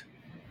not?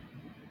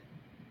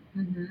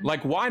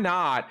 Like, why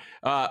not?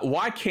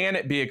 Why can't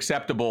it be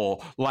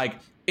acceptable? Like,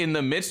 in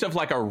the midst of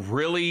like a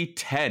really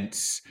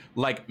tense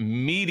like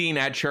meeting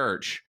at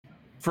church,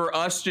 for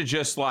us to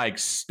just like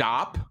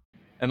stop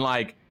and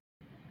like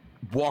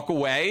walk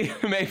away,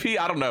 maybe,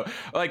 I don't know,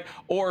 like,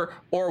 or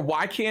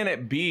why can't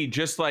it be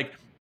just like,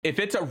 if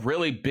it's a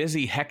really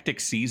busy, hectic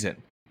season,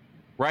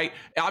 right?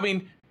 I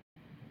mean,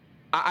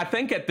 I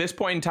think at this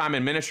point in time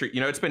in ministry,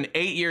 it's been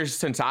 8 years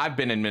since I've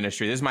been in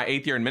ministry. This is my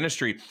 8th year in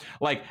ministry.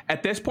 Like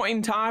at this point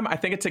in time, I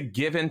think it's a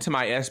given to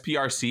my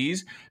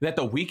SPRCs that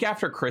the week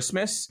after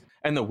Christmas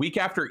and the week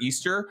after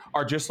Easter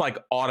are just like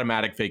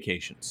automatic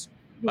vacations.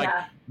 Like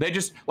they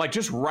just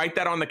write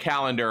that on the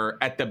calendar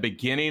at the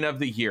beginning of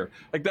the year.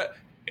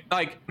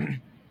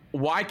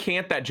 Why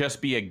can't that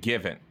just be a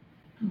given?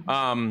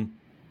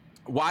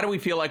 Why do we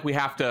feel like we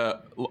have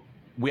to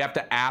we have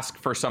to ask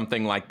for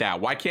something like that?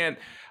 Why can't,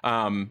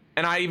 and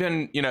I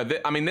even,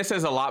 this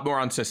is a lot more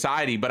on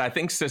society, but I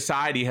think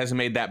society has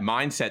made that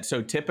mindset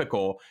so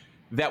typical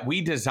that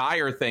we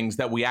desire things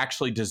that we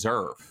actually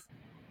deserve.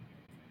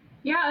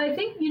 Yeah, I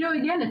think,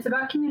 again, it's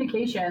about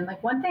communication.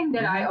 Like one thing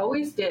that I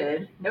always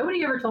did,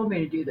 nobody ever told me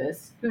to do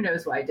this. Who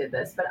knows why I did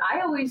this, but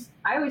I always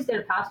did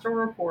a pastoral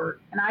report,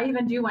 and I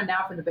even do one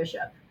now for the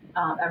bishop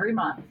every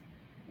month.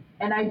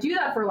 And I do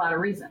that for a lot of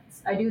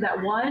reasons. I do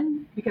that,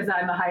 one, because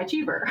I'm a high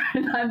achiever.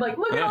 And I'm like,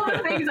 look at all the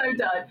things I've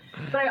done.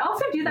 But I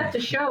also do that to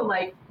show,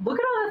 like, look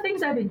at all the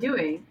things I've been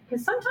doing.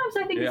 Because sometimes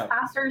I think as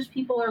pastors,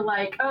 people are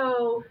like,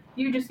 oh,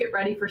 you just get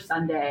ready for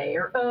Sunday.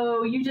 Or,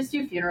 oh, you just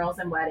do funerals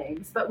and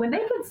weddings. But when they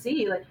can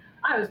see, like,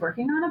 I was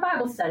working on a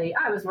Bible study.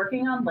 I was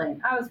working on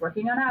Lent. I was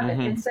working on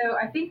Advent. And so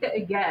I think that,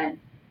 again,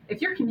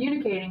 if you're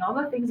communicating all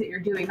the things that you're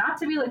doing, not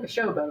to be like a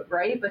showboat,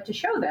 right? But to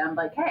show them,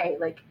 like, hey,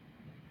 like,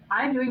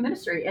 I'm doing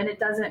ministry, and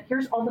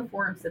here's all the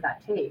forms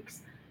that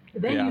takes.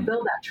 Then you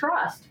build that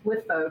trust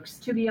with folks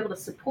to be able to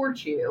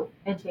support you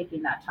in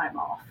taking that time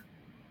off,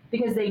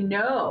 because they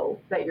know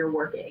that you're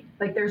working.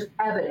 Like, there's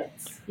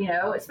evidence,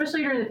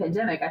 especially during the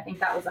pandemic. I think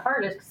that was the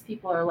hardest, because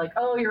people are like,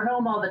 oh, you're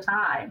home all the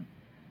time.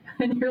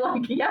 And you're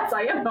like, yes,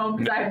 I am home,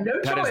 because I have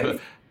no choice.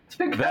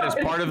 That is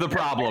part of the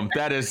problem.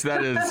 That is.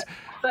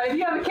 But if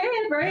you have a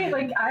kid, right?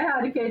 Like I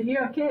had a kid, you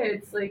have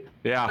kids. Like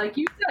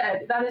you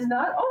said, that is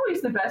not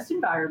always the best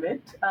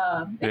environment.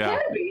 It can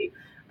be,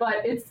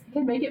 but it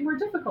can make it more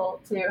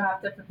difficult to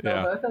have to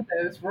fulfill both of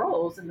those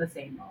roles in the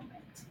same moment.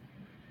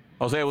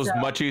 I'll say it was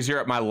much easier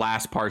at my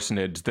last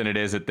parsonage than it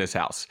is at this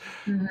house.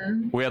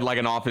 We had like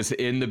an office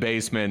in the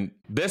basement.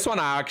 This one,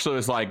 I actually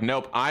was like,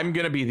 nope, I'm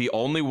going to be the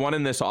only one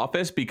in this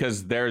office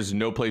because there's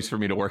no place for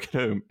me to work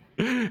at home.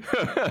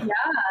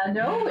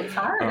 It's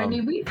hard. I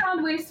mean, we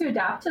found ways to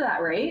adapt to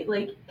that, right?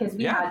 Like, because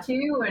we had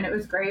to, and it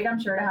was great, I'm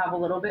sure, to have a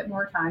little bit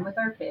more time with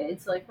our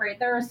kids. Like, right,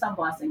 there are some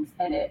blessings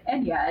in it,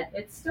 and yet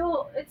it's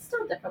still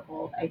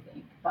difficult, I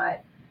think.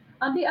 But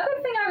the other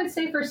thing I would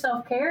say for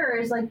self-care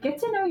is, like, get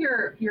to know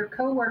your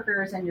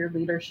coworkers and your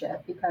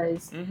leadership,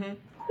 because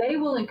they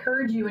will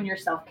encourage you in your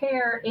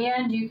self-care,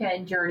 and you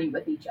can journey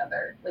with each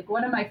other. Like,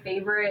 one of my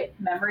favorite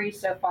memories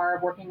so far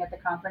of working at the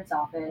conference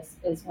office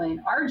is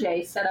when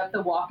RJ set up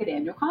the Walk at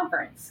Annual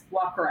Conference,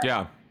 Walk Right.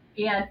 Yeah.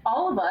 And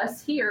all of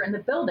us here in the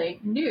building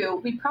knew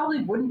we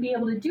probably wouldn't be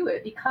able to do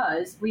it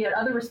because we had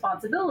other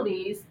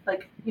responsibilities.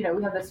 Like, we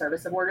have the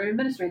service of order and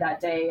ministry that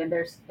day, and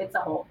it's a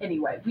whole,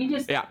 anyway, we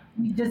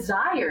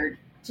desired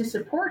to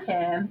support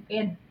him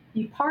and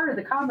be part of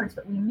the conference,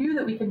 but we knew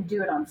that we couldn't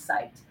do it on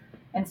site.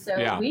 And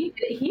so we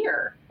did it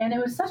here. And it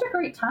was such a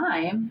great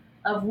time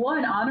of,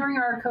 one, honoring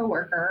our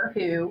coworker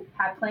who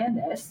had planned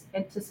this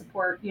and to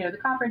support, the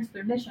conference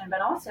through mission, but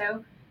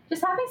also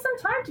just having some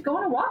time to go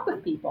on a walk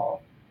with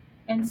people.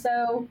 And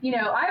so,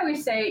 I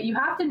always say you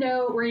have to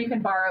know where you can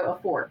borrow a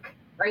fork,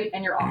 right,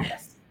 in your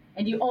office.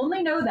 And you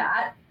only know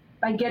that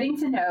by getting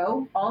to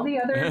know all the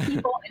other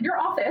people in your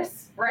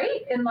office,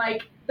 right? And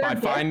like, by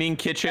finding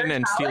kitchen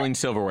and stealing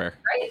silverware.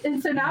 Right.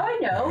 And so now I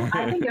know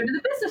I can go to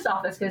the business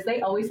office because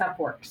they always have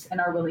forks and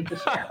are willing to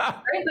share.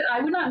 Right. But I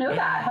would not know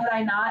that had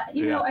I not,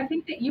 I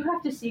think that you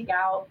have to seek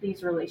out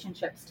these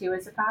relationships too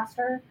as a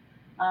pastor.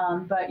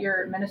 But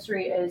your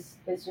ministry is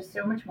just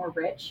so much more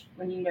rich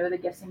when you know the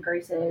gifts and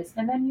graces,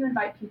 and then you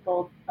invite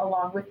people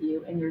along with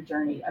you in your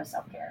journey of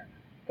self-care.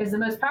 Because the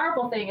most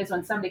powerful thing is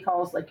when somebody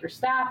calls, like, your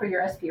staff or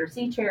your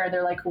SPRC chair, and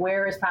they're like,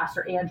 where is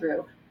Pastor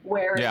Andrew?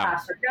 Where is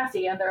Pastor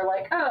Jessie? And they're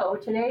like, oh,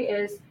 today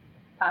is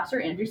Pastor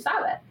Andrew's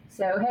Sabbath.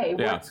 So, hey,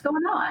 what's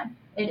going on?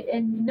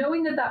 And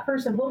knowing that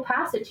person will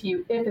pass it to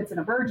you if it's an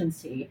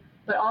emergency,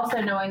 but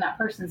also knowing that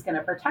person's going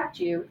to protect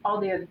you, all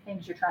the other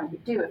things you're trying to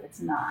do if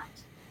it's not.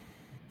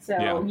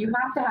 So you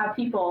have to have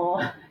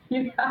people,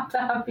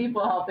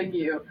 helping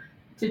you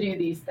to do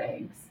these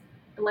things.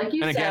 Like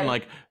you said, again,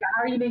 like,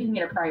 how are you making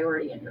it a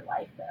priority in your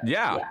life, though?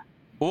 Yeah.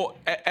 Well,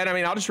 and I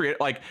mean, I'll just read it.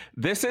 Like,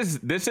 this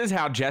is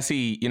how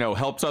Jessie,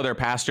 helps other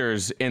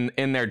pastors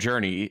in their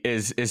journey,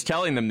 is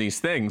telling them these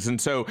things. And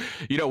so,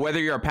 whether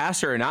you're a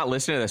pastor or not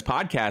listening to this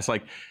podcast,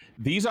 like,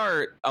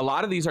 a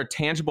lot of these are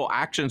tangible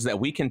actions that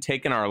we can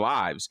take in our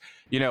lives.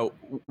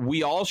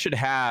 We all should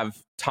have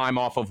time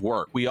off of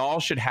work. We all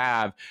should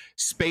have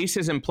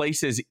spaces and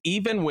places,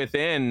 even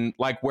within,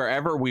 like,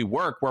 wherever we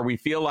work, where we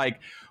feel like,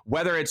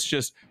 whether it's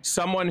just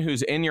someone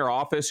who's in your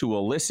office who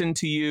will listen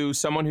to you,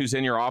 someone who's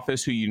in your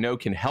office who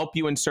can help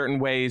you in certain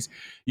ways,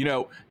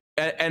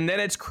 and then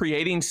it's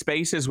creating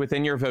spaces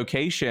within your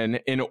vocation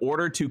in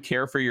order to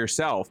care for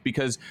yourself.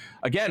 Because,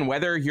 again,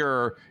 whether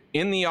you're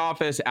in the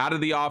office, out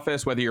of the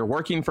office, whether you're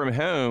working from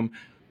home,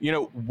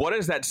 what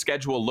does that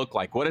schedule look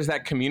like? What does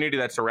that community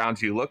that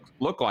surrounds you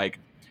look like?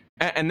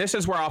 And this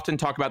is where I often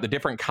talk about the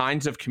different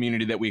kinds of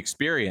community that we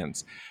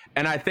experience.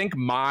 And I think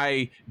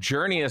my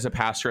journey as a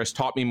pastor has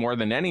taught me more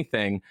than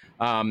anything,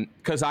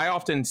 because I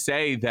often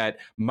say that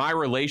my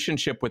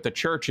relationship with the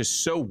church is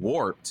so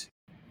warped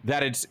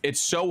that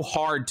it's so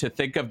hard to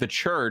think of the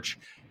church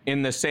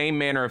in the same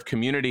manner of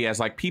community as,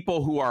 like,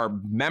 people who are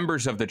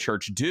members of the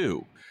church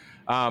do.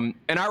 And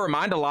I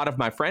remind a lot of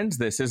my friends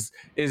this is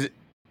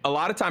a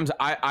lot of times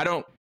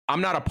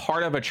I'm not a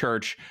part of a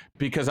church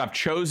because I've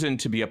chosen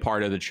to be a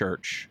part of the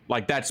church,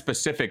 like that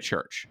specific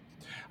church.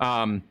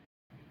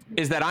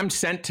 Is that I'm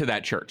sent to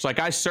that church. Like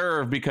I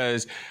serve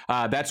because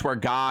that's where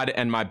God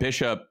and my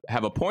bishop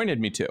have appointed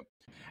me to.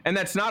 And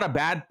that's not a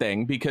bad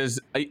thing because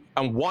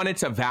one,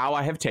 it's a vow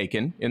I have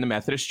taken in the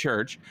Methodist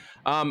Church.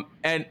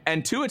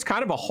 And two, it's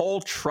kind of a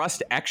whole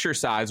trust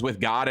exercise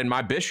with God and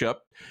my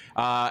bishop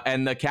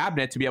and the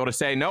cabinet to be able to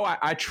say, no,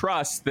 I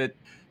trust that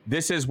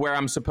this is where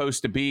I'm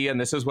supposed to be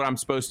and this is what I'm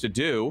supposed to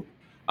do.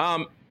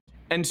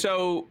 And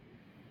so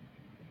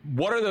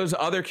what are those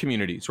other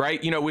communities,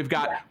 right? We've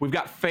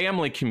got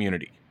family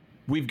community.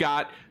 We've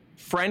got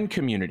friend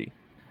community.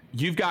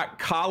 You've got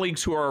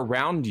colleagues who are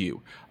around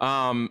you.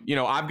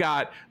 I've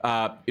got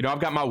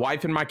my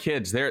wife and my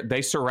kids.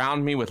 They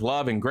surround me with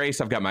love and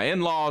grace. I've got my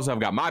in-laws. I've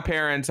got my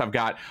parents. I've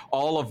got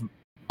all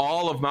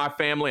of my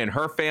family and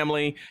her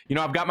family.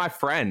 I've got my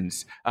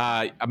friends,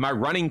 my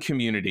running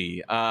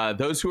community,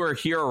 those who are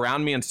here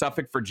around me in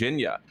Suffolk,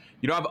 Virginia.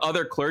 I have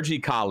other clergy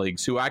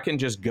colleagues who I can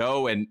just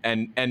go and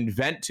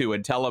vent to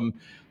and tell them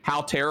how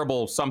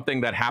terrible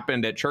something that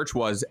happened at church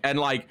was. And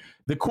like,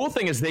 the cool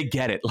thing is they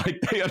get it,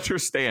 like they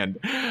understand.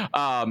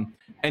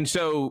 And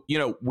so,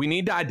 we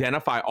need to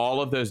identify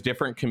all of those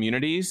different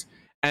communities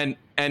and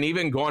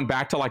even going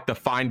back to like the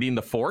finding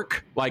the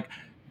fork, like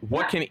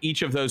what can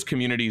each of those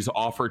communities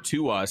offer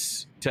to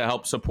us to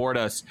help support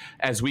us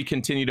as we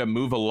continue to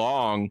move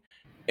along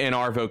in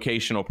our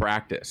vocational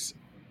practice?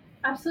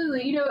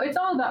 Absolutely. It's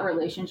all about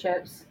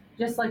relationships,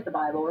 just like the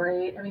Bible,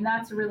 right? I mean,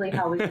 that's really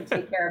how we can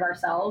take care of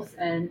ourselves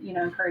and,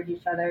 encourage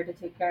each other to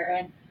take care.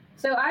 And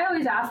so I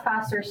always ask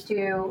pastors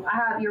you're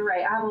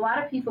right. I have a lot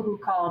of people who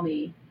call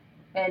me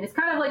and it's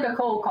kind of like a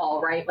cold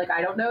call, right? Like,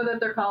 I don't know that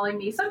they're calling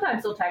me.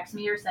 Sometimes they'll text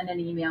me or send an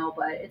email,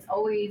 but it's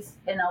always,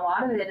 and a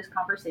lot of it is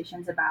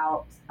conversations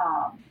about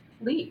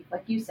leave.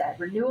 Like you said,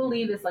 renewal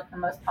leave is like the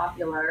most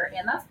popular,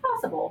 and that's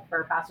possible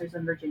for pastors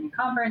in Virginia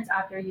Conference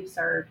after you've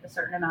served a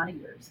certain amount of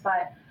years.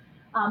 But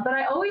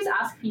I always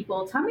ask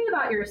people, tell me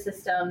about your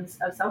systems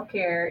of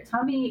self-care.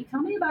 Tell me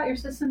about your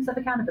systems of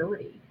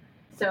accountability.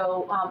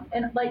 So,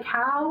 and like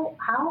how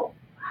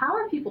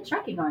are people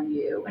checking on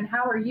you, and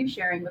how are you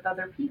sharing with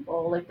other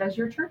people? Like, does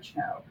your church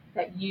know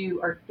that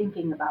you are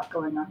thinking about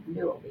going on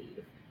renewal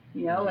leave?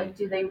 Like,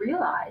 do they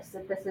realize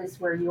that this is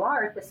where you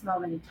are at this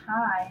moment in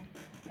time?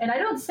 And I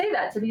don't say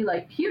that to be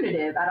like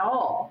punitive at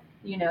all,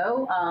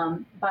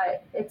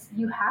 but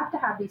you have to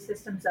have these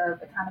systems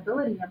of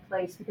accountability in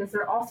place because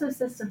they're also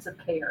systems of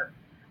care.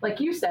 Like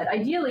you said,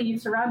 ideally you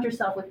surround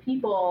yourself with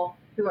people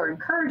who are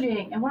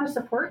encouraging and want to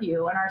support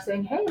you and are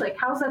saying, hey, like,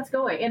 how's that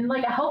going? In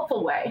like a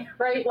helpful way,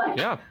 right? Like,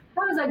 how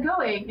is that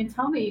going? And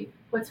tell me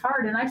what's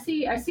hard. And I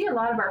see a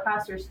lot of our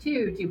pastors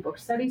too do book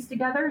studies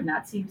together. And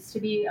that seems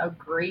to be a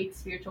great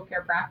spiritual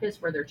care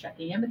practice where they're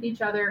checking in with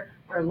each other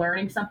or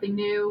learning something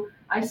new.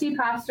 I see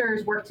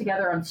pastors work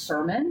together on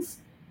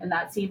sermons. And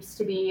that seems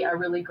to be a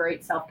really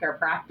great self-care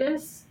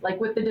practice, like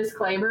with the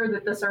disclaimer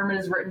that the sermon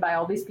is written by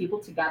all these people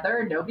together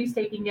and nobody's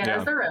taking it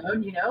as their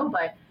own,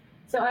 But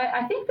so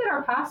I think that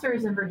our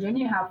pastors in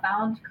Virginia have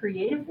found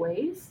creative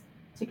ways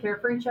to care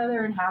for each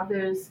other and have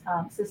those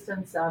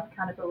systems of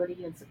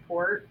accountability and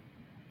support.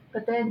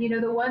 But then,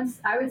 the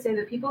ones I would say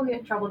the people who get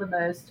in trouble the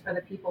most are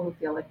the people who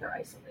feel like they're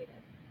isolated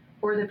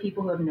or the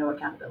people who have no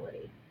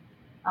accountability.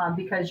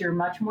 Because you're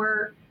much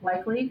more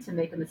likely to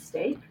make a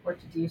mistake or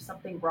to do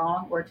something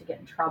wrong or to get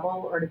in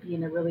trouble or to be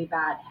in a really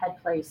bad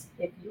head place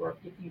if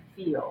you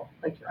feel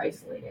like you're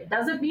isolated. It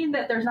doesn't mean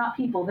that there's not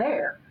people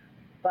there,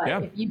 but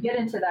if you get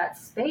into that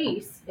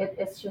space,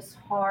 it's just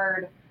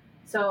hard.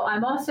 So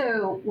I'm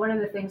also, one of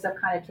the things I've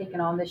kind of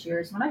taken on this year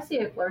is when I see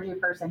a clergy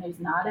person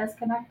who's not as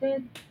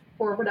connected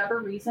for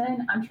whatever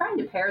reason, I'm trying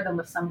to pair them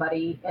with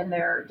somebody in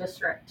their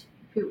district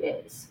who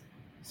is.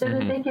 So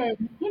that they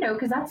can,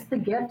 because that's the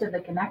gift of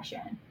the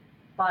connection.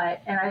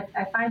 And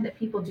I find that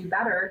people do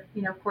better,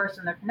 of course,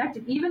 when they're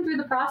connected, even through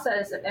the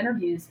process of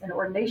interviews and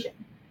ordination.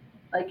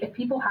 Like, if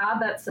people have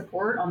that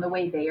support on the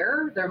way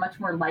there, they're much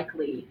more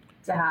likely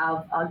to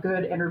have a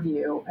good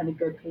interview and a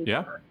good paper.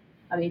 Yeah.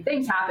 I mean,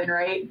 things happen,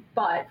 right?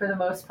 But for the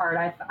most part,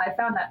 I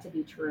found that to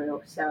be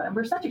true. So, and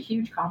we're such a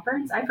huge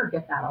conference. I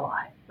forget that a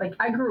lot. Like,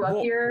 I grew up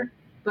here,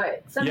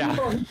 but some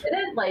people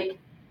didn't. Like,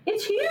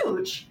 it's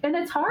huge and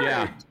it's hard.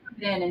 Yeah.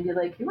 In and be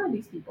like, who are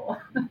these people?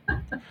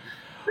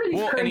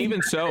 And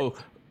even so,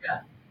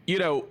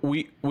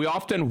 we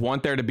often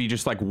want there to be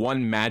just like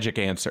one magic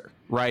answer,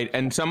 right?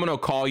 And someone will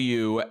call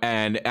you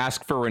and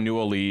ask for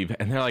renewal leave,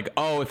 and they're like,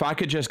 oh, if I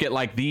could just get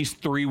like these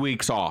 3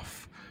 weeks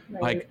off,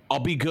 like I'll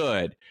be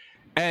good.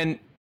 And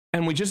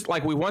we just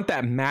like, we want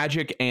that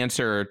magic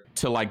answer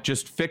to like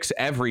just fix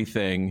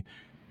everything.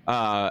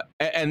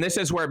 And this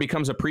is where it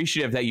becomes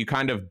appreciative that you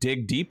kind of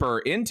dig deeper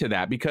into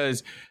that,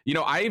 because,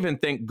 I even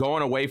think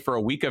going away for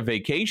a week of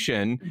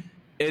vacation,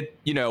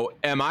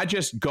 am I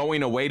just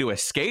going away to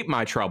escape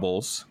my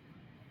troubles,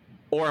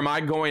 or am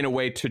I going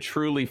away to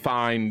truly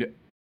find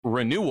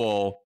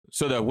renewal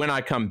so that when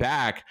I come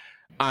back,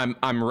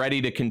 I'm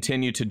ready to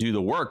continue to do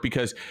the work.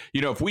 Because,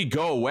 if we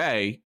go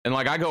away and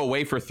like I go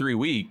away for 3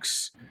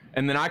 weeks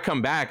and then I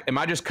come back, am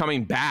I just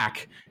coming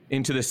back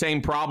into the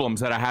same problems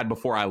that I had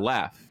before I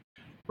left?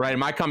 Right?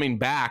 Am I coming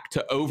back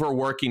to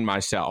overworking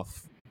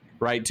myself?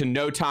 Right? To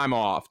no time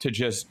off, to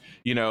just,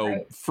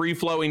 Right. free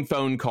flowing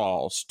phone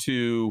calls,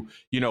 to,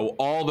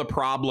 all the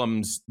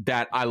problems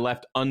that I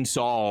left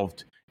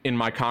unsolved in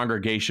my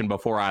congregation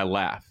before I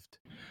left.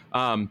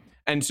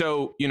 And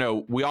so,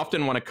 we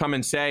often want to come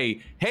and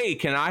say, hey,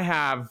 can I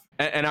have,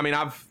 and I mean,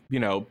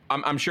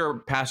 I'm sure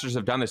pastors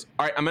have done this.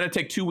 All right, I'm going to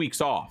take 2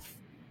 weeks off,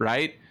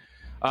 right?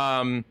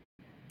 I'm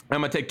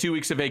going to take 2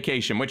 weeks of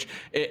vacation, which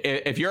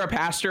if you're a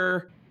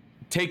pastor,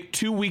 take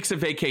 2 weeks of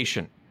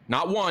vacation,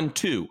 not 1,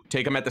 2,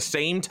 take them at the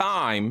same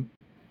time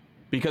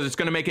because it's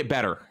going to make it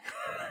better.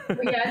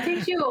 Yeah, it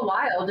takes you a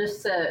while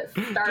just to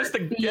start just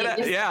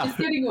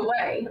getting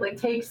away. Like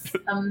takes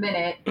a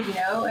minute,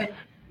 and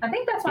I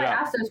think that's why I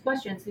ask those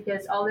questions,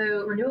 because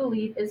although renewal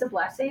leave is a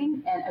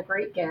blessing and a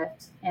great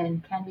gift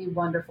and can be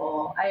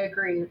wonderful, I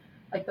agree.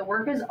 Like the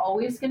work is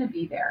always going to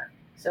be there.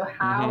 So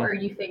how are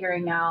you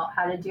figuring out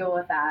how to deal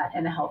with that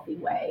in a healthy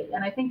way?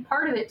 And I think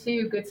part of it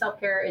too, good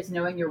self-care is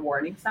knowing your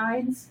warning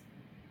signs.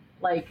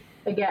 Like,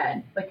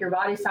 again, like your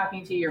body's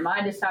talking to you, your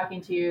mind is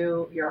talking to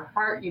you, your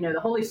heart, the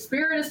Holy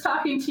Spirit is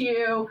talking to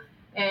you.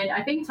 And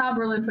I think Tom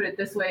Berlin put it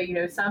this way,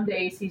 some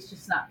days he's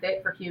just not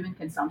fit for human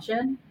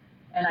consumption.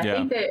 And I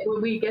think that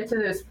when we get to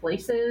those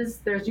places,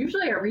 there's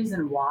usually a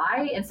reason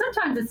why. And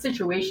sometimes it's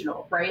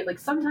situational, right? Like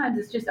sometimes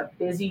it's just a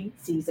busy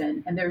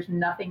season and there's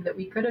nothing that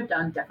we could have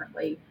done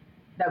differently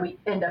that we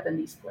end up in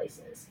these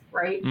places,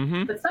 right?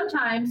 But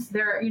sometimes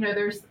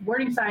there's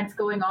warning signs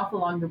going off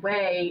along the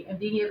way, and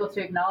being able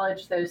to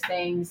acknowledge those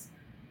things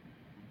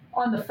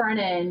on the front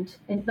end.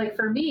 And like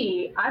for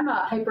me, I'm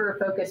a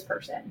hyper-focused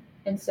person.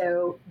 And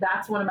so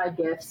that's one of my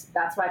gifts.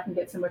 That's why I can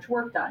get so much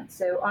work done.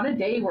 So on a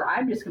day where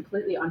I'm just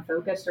completely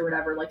unfocused or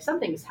whatever, like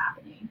something is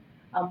happening.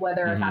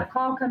 Whether I've had a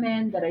call come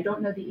in that I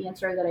don't know the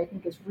answer, that I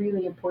think is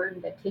really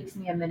important, that takes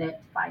me a minute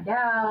to find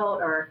out,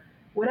 or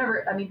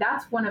whatever. I mean,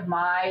 that's one of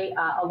my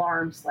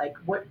alarms, like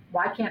what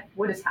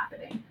is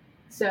happening?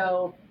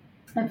 So,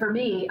 and for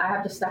me, I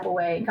have to step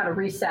away and kind of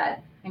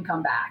reset and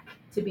come back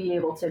to be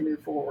able to move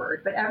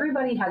forward. But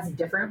everybody has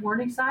different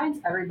warning signs.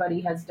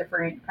 Everybody has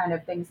different kind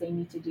of things they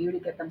need to do to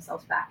get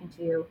themselves back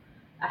into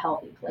a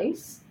healthy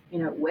place,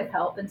 with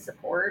help and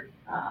support.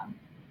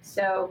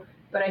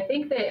 But I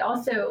think that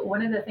also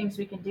one of the things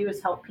we can do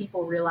is help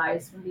people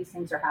realize when these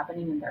things are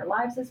happening in their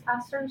lives as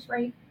pastors,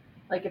 right?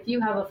 Like if you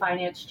have a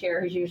finance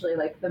chair who's usually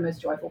like the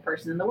most joyful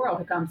person in the world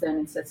who comes in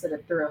and sits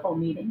through a whole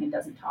meeting and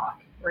doesn't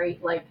talk,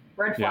 right? Like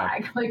red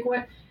flag, like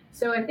what?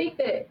 So I think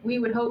that we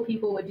would hope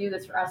people would do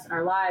this for us in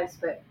our lives,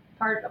 but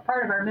a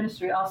part of our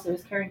ministry also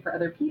is caring for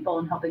other people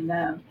and helping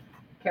them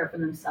care for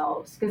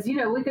themselves. Because,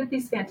 we get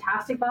these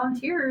fantastic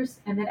volunteers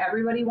and then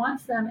everybody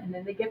wants them and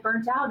then they get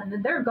burnt out and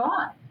then they're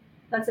gone.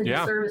 That's a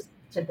disservice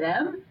to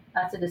them.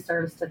 That's a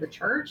disservice to the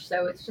church.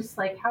 So it's just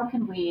like, how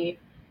can we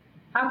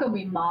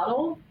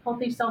model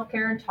healthy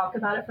self-care and talk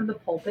about it from the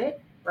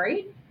pulpit,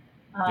 right?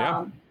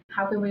 How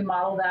can we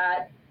model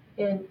that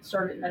in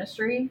servant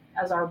ministry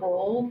as our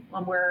role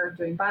when we're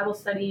doing Bible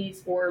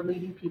studies or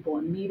leading people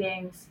in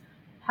meetings?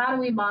 How do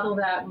we model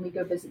that when we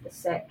go visit the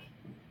sick?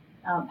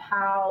 And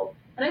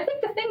I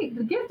think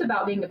the gift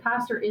about being a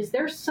pastor is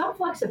there's some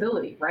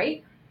flexibility,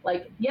 right?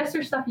 Like, yes,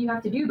 there's stuff you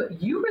have to do,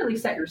 but you really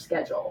set your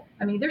schedule.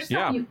 I mean, there's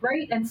stuff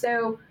right? And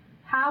so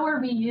how are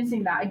we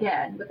using that,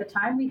 again, with the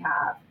time we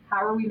have?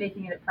 How are we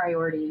making it a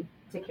priority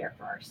to care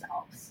for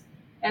ourselves?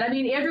 And I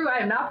mean, Andrew, I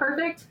am not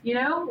perfect,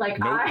 like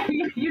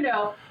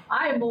nope.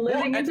 I am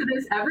living into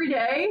this every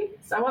day.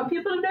 So I want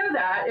people to know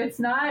that it's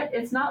not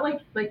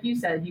like you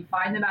said, you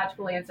find the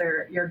magical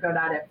answer, you're good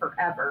at it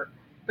forever.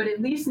 But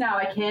at least now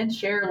I can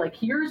share, like,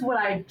 here's what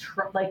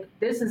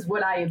this is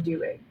what I am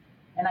doing.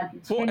 And I'm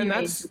continuing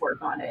to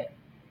work on it.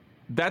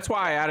 That's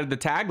why I added the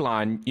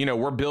tagline,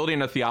 we're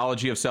building a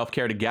theology of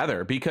self-care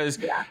together, because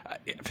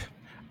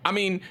I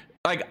mean,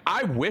 like,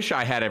 I wish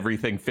I had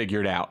everything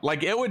figured out.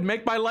 Like, it would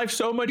make my life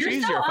so much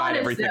easier if I had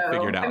everything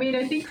figured out. I mean,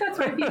 I think that's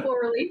why people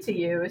relate to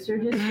you, is you're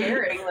just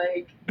sharing,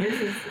 like, this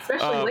is,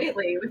 especially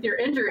lately with your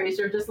injuries,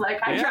 you're just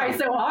like, I try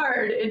so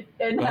hard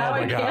and now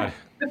I can't.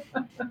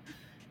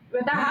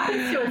 But that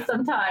happens to us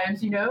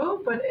sometimes,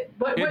 but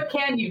what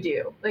can you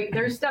do? Like,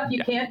 there's stuff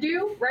you can't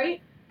do, right?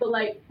 But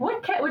like,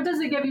 what does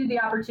it give you the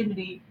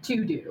opportunity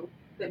to do?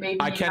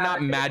 I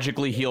cannot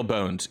magically heal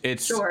bones.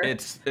 It's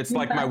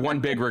like my one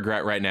big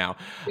regret right now.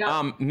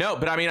 No,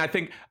 but I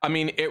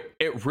mean,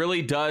 it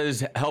really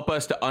does help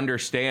us to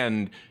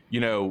understand,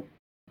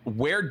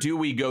 where do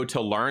we go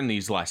to learn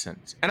these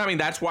lessons? And I mean,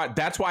 that's why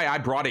I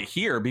brought it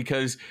here,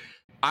 because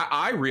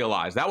I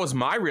realized that was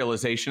my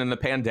realization in the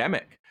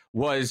pandemic,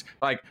 was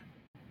like,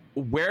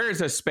 where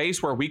is a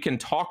space where we can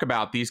talk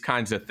about these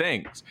kinds of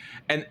things?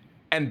 And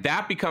And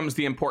that becomes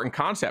the important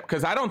concept,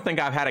 because I don't think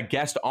I've had a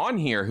guest on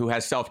here who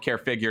has self-care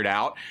figured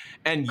out.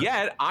 And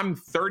yet I'm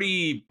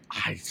 30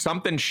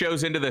 something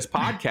shows into this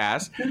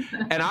podcast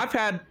and I've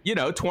had,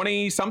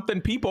 20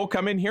 something people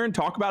come in here and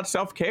talk about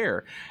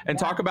self-care and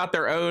talk about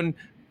their own,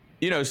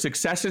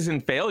 successes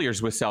and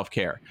failures with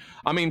self-care.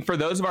 I mean, for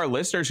those of our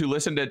listeners who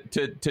listened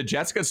to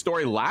Jessica's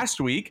story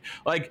last week,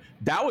 like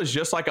that was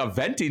just like a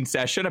venting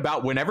session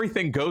about when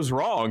everything goes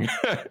wrong.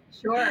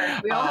 Sure.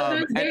 We all have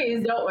those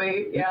days, don't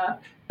we? Yeah.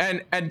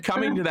 And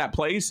coming to that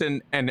place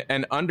and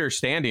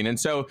understanding. And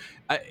so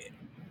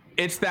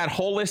it's that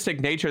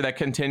holistic nature that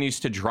continues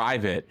to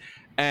drive it.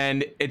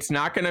 And it's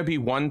not going to be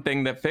one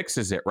thing that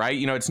fixes it,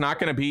 right? It's not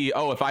going to be,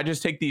 if I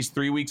just take these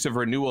 3 weeks of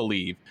renewal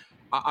leave,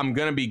 I'm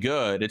going to be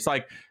good. It's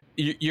like,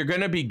 you're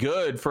going to be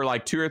good for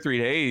like 2 or 3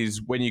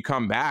 days when you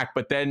come back,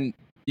 but then,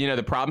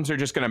 the problems are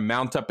just going to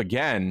mount up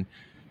again.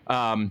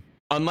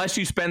 Unless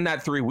you spend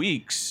that 3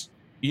 weeks,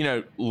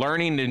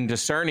 learning and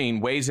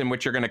discerning ways in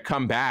which you're going to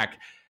come back,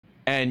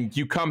 and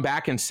you come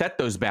back and set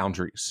those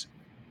boundaries,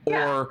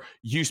 or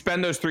you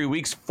spend those 3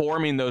 weeks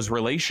forming those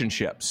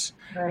relationships,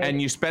 and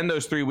you spend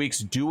those 3 weeks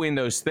doing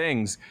those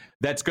things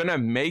that's going to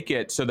make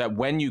it so that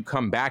when you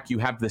come back, you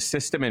have the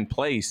system in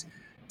place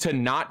to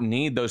not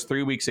need those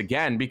 3 weeks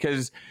again.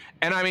 Because,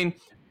 and I mean,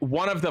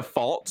 one of the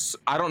faults,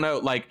 I don't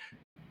know,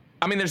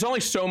 there's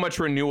only so much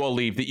renewal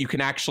leave that you can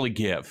actually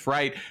give,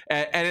 right?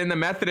 And in the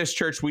Methodist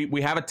Church,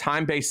 we have a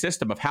time-based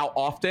system of how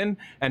often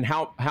and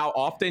how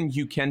often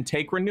you can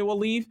take renewal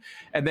leave,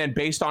 and then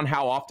based on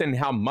how often,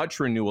 how much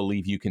renewal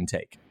leave you can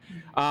take.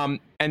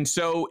 And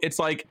so it's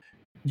like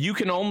you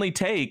can only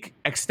take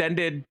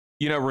extended,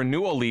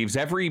 renewal leaves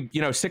every,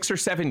 6 or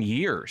 7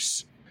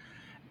 years.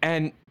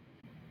 And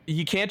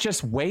you can't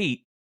just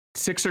wait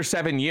 6 or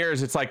 7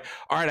 years. It's like,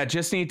 all right, I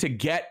just need to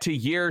get to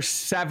year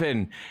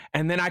 7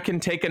 and then I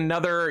can take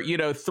another,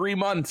 3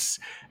 months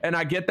and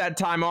I get that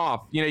time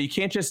off. You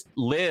can't just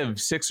live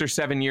 6 or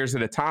 7 years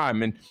at a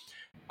time. And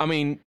I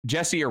mean,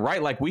 Jessie, you're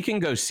right. Like we can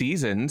go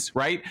seasons,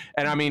 right?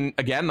 And I mean,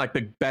 again, like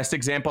the best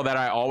example that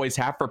I always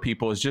have for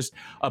people is just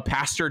a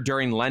pastor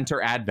during Lent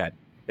or Advent.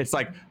 It's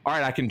like, all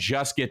right, I can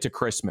just get to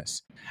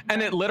Christmas.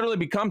 And it literally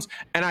becomes,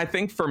 and I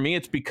think for me,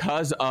 it's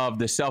because of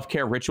the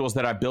self-care rituals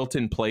that I built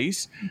in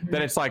place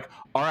that it's like,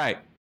 all right,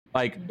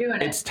 like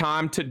it's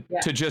time to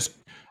just,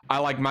 I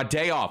like my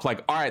day off.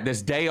 Like, all right,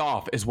 this day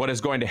off is what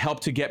is going to help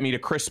to get me to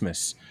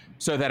Christmas,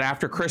 so that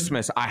after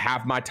Christmas, I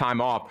have my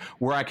time off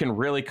where I can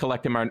really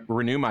collect and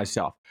renew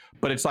myself.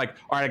 But it's like,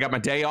 all right, I got my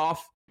day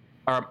off.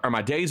 Or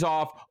my days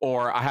off,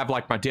 or I have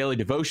like my daily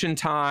devotion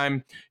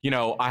time,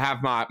 I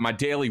have my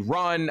daily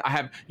run, I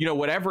have,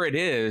 whatever it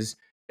is,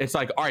 it's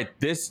like, all right,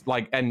 this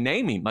like, and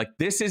naming, like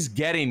this is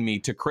getting me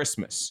to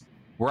Christmas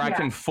where I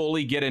can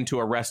fully get into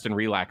a rest and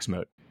relax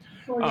mode.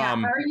 Well, how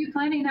are you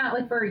planning that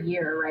like for a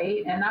year,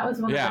 right? And that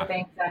was one of the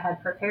things I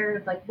had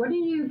prepared, like what are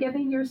you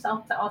giving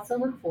yourself to also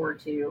look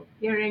forward to? You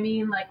know what I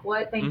mean? Like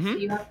what things do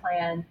you have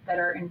planned that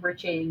are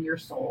enriching your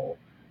soul?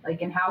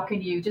 Like, and how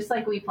can you, just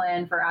like we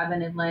plan for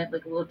Advent and Lent,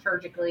 like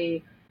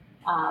liturgically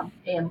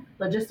and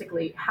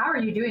logistically, how are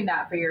you doing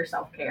that for your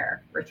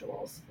self-care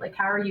rituals? Like,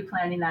 how are you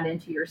planning that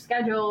into your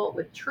schedule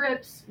with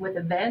trips, with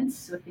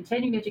events, with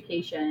continuing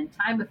education,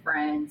 time with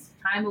friends,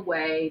 time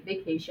away,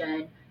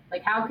 vacation?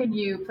 Like, how can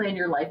you plan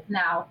your life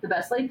now? The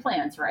best laid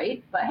plans,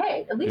 right? But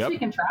hey, at least we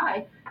can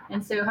try.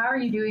 And so how are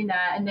you doing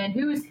that? And then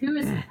who is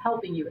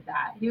helping you with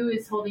that? Who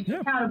is holding you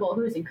accountable?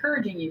 Who is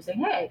encouraging you, saying,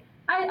 hey,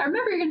 I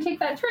remember you're going to take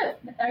that trip.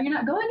 Are you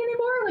not going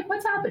anymore? Like,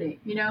 what's happening?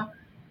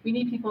 We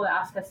need people to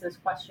ask us those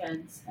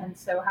questions. And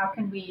so how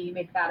can we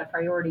make that a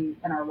priority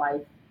in our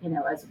life,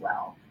 as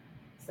well?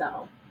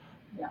 So,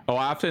 yeah. I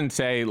often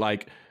say,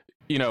 like,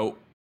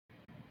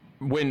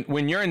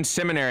 when you're in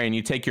seminary and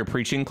you take your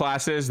preaching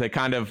classes, they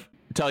kind of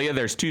tell you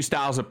there's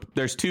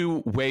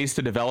two ways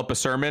to develop a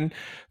sermon.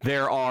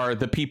 There are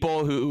the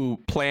people who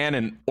plan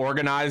and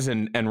organize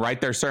and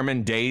write their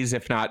sermon days,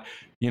 if not,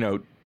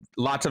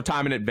 lots of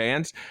time in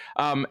advance.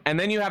 And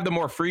then you have the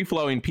more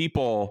free-flowing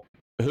people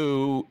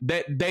who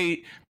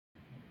they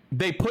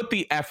put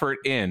the effort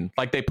in,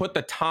 like they put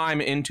the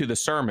time into the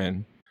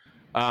sermon.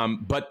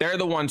 But they're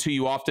the ones who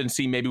you often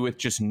see maybe with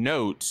just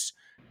notes.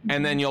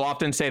 And then you'll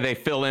often say they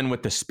fill in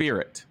with the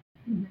Spirit.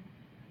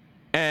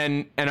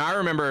 And I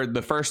remember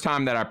the first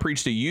time that I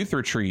preached a youth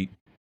retreat,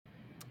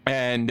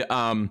 and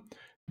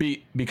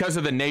because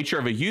of the nature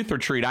of a youth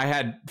retreat, I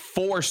had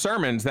 4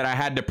 sermons that I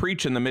had to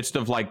preach in the midst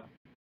of like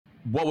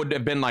what would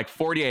have been like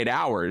 48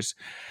 hours.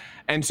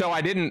 And so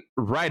I didn't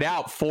write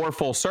out 4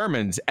 full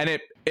sermons, and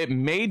it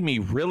made me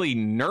really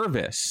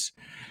nervous.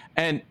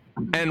 And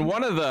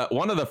one of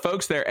the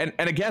folks there, and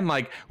again,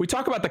 like we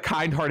talk about the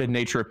kind-hearted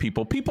nature of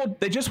people,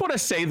 they just want to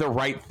say the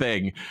right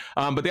thing.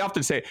 But they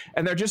often say,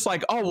 and they're just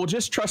like, oh, well,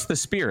 just trust the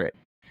Spirit.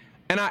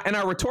 And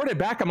I retorted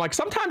back, I'm like,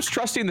 sometimes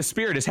trusting the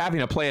Spirit is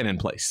having a plan in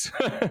place.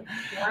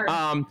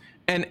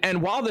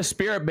 And while the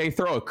Spirit may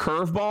throw a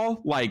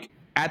curveball, like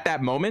at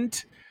that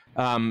moment,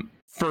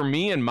 for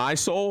me and my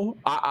soul,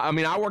 I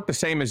mean, I work the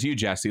same as you,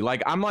 Jessie.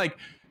 Like, I'm like,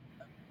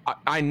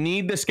 I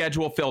need the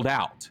schedule filled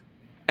out.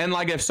 And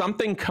like, if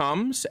something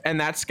comes and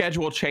that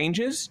schedule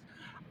changes,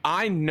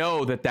 I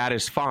know that that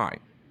is fine.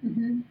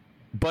 Mm-hmm.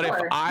 But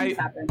Sure,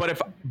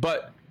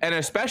 and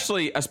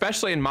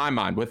especially in my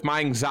mind, with my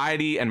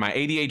anxiety and my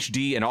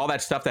ADHD and all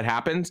that stuff that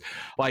happens,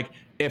 like,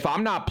 if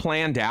I'm not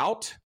planned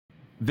out,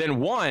 then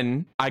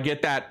one, I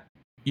get that,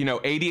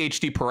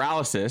 ADHD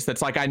paralysis.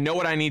 That's like, I know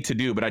what I need to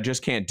do, but I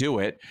just can't do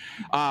it.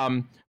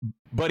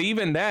 But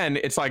even then,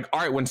 it's like, all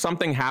right, when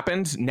something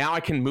happens, now I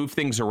can move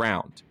things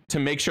around to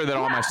make sure that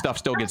all my stuff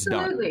still gets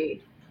done.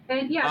 Absolutely.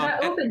 And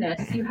that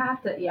openness, you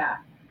have to, yeah,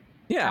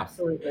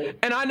 absolutely.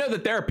 And I know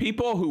that there are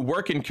people who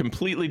work in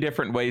completely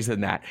different ways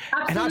than that.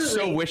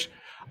 Absolutely. And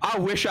I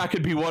wish I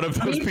could be one of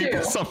those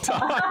people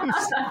sometimes.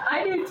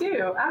 I do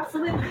too.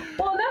 Absolutely.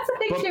 Well, that's the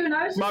thing too. And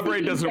I was just my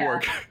brain doesn't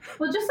work.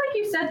 Well, just like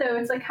you said, though,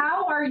 it's like,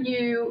 how are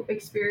you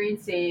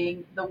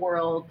experiencing the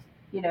world,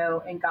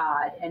 and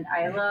God? And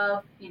I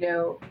love,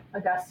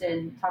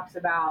 Augustine talks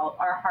about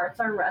our hearts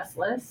are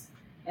restless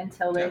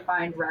until they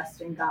find rest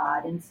in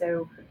God. And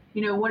so,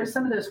 what are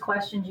some of those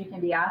questions you can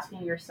be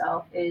asking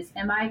yourself is,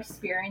 am I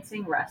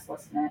experiencing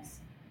restlessness?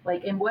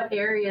 Like, in what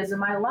areas of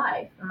my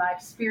life am I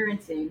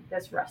experiencing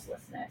this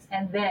restlessness?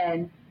 And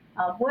then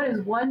what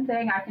is one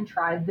thing I can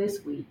try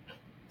this week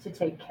to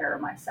take care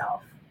of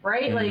myself,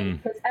 right?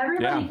 Like, because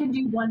everybody can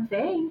do one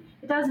thing.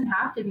 It doesn't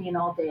have to be an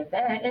all-day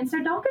event. And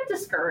so don't get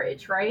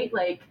discouraged, right?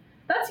 Like,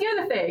 that's the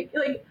other thing.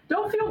 Like,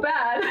 don't feel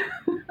bad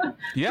for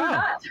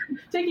not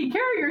taking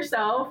care of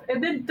yourself,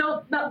 and then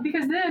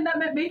because then that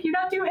might make you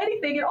not do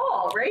anything at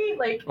all, right?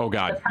 Like, oh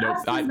God, the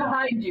past is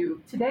behind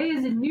you. Today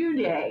is a new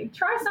day.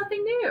 Try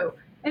something new.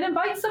 And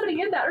invite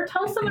somebody in that, or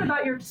tell someone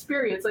about your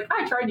experience. Like,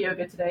 I tried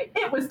yoga today.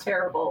 It was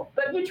terrible,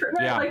 but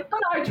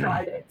but I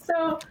tried it.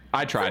 So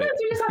sometimes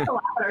we just have to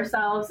laugh at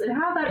ourselves and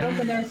have that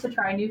openness to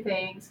try new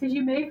things, because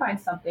you may find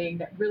something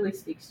that really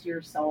speaks to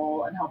your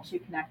soul and helps you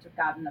connect with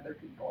God and other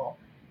people.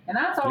 And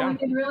that's all we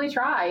can really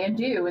try and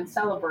do and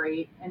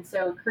celebrate. And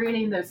so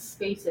creating those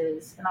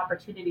spaces and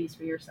opportunities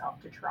for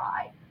yourself to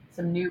try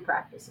some new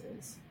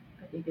practices,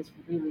 I think, is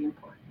really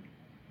important.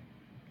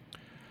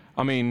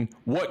 I mean,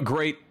 what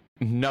great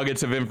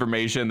nuggets of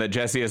information that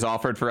Jessie has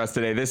offered for us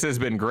today. This has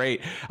been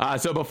great.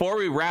 So before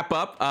we wrap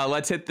up,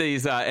 let's hit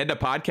these end of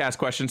podcast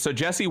questions. So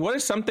Jessie, what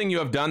is something you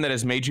have done that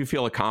has made you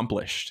feel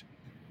accomplished?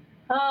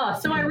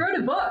 So I wrote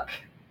a book.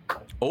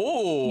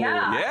 Oh,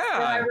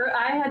 yeah. So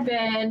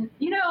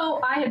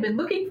I had been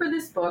looking for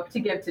this book to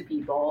give to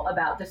people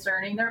about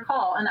discerning their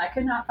call, and I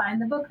could not find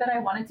the book that I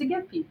wanted to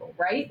give people,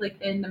 right? Like,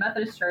 in the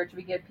Methodist Church,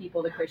 we give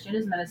people The Christian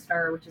as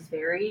Minister, which is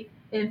very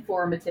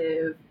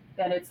informative,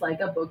 and it's like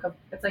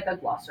it's like a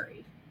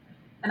glossary.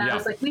 And I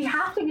was like, we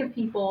have to give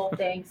people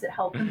things that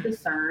help them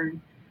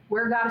discern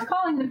where God is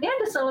calling them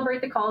and to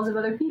celebrate the calls of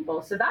other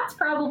people. So that's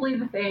probably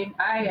the thing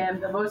I am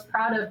the most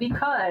proud of,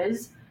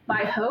 because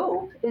my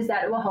hope is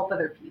that it will help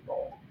other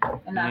people.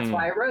 And that's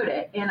why I wrote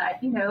it. And I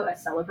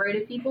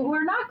celebrated people who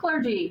are not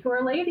clergy, who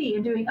are laity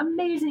and doing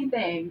amazing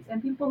things,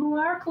 and people who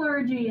are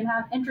clergy and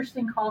have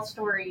interesting call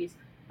stories.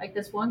 Like,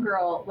 this one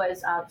girl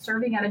was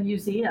serving at a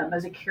museum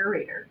as a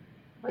curator,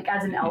 like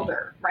as an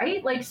elder,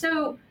 right? Like,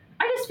 so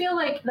I just feel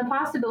like the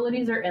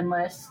possibilities are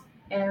endless,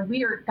 and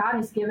God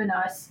has given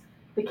us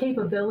the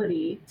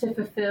capability to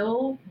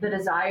fulfill the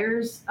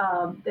desires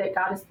that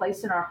God has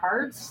placed in our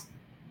hearts,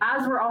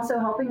 as we're also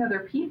helping other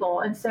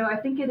people. And so I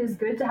think it is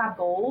good to have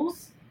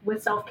goals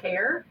with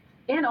self-care,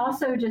 and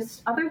also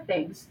just other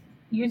things,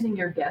 using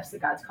your gifts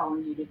that God's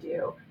calling you to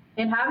do.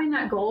 And having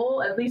that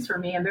goal, at least for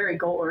me, I'm very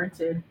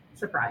goal-oriented,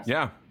 surprise.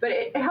 Yeah. But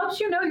it helps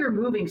you're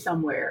moving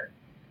somewhere.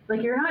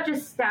 Like, you're not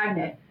just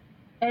stagnant.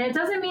 And it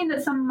doesn't mean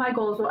that some of my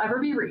goals will ever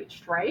be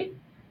reached, right?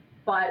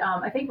 But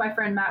I think my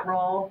friend Matt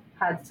Roll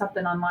had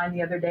something online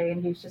the other day,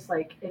 and he's just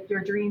like, if your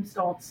dreams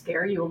don't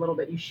scare you a little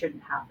bit, you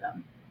shouldn't have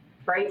them,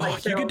 right?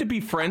 Like, you get to be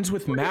friends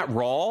with Matt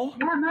Roll?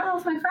 Yeah, Matt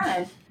Roll's my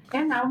friend,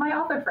 and now my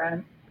author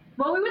friend.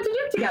 Well, we went to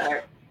gym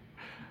together.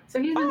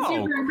 So he's been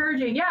super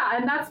encouraging. Yeah,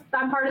 and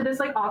I'm part of this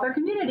like author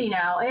community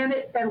now, and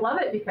I love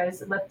it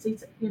because it lets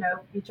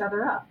each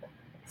other up.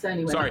 So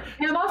anyway, sorry.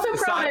 And I'm also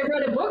proud I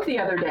read a book the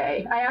other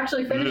day. I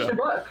actually finished a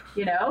book,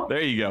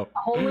 There you go. A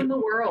Hole in the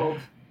World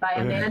by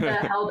Amanda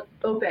Held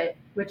Opit,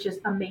 which is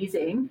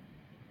amazing.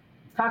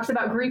 Talks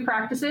about Greek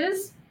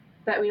practices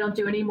that we don't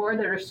do anymore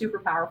that are super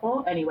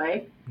powerful.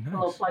 Anyway, a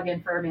little plug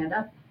in for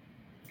Amanda.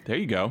 There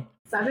you go.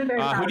 So I've been very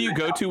proud who do you of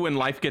go myself. to when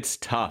life gets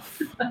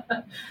tough?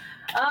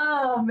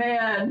 Oh,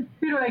 man.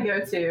 Who do I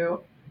go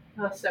to?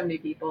 Oh, so many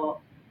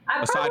people.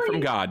 Aside from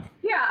God.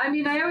 Yeah, I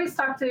mean, I always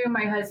talk to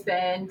my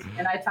husband,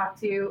 and I talk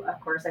to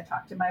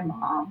my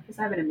mom, because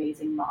I have an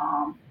amazing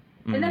mom.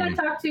 And then I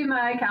talk to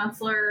my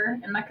counselor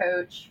and my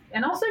coach,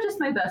 and also just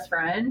my best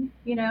friend.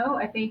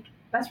 I think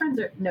best friends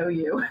know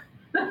you.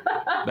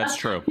 That's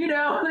true.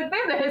 Like, they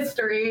have the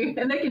history,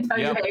 and they can tell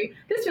you, hey,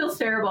 this feels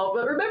terrible,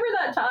 but remember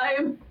that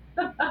time?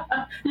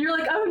 And you're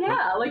like, oh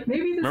yeah, like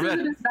maybe this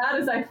isn't as bad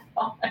as I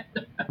thought.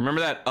 Remember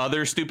that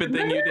other stupid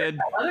thing you did?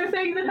 That other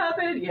thing that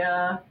happened?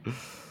 Yeah.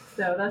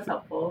 So that's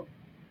helpful.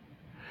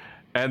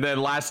 And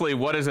then lastly,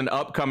 what is an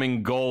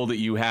upcoming goal that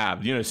you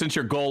have? Since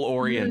you're goal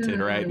oriented,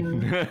 right?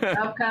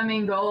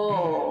 Upcoming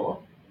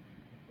goal.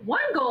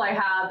 One goal I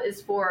have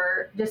is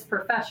for just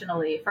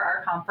professionally for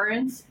our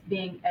conference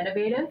being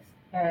innovative.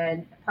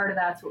 And part of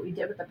that's what we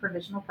did with the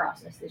provisional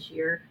process this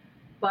year.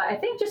 But I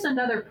think just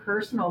another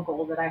personal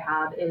goal that I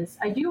have is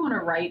I do want to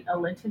write a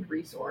Lenten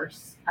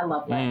resource. I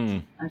love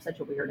Lent. I'm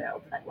such a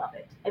weirdo, but I love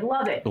it. I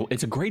love it. Well,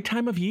 it's a great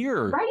time of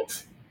year.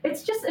 Right?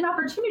 It's just an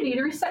opportunity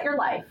to reset your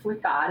life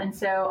with God. And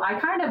so I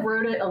kind of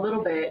wrote it a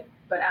little bit,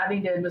 but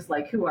Abingdon was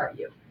like, who are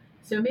you?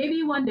 So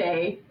maybe one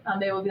day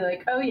they will be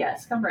like, oh,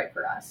 yes, come write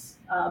for us.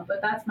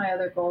 But that's my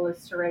other goal,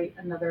 is to write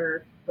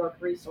another book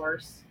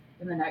resource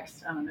in the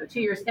next, 2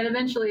 years. And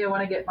eventually I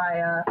want to get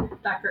my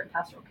doctorate in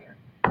pastoral care.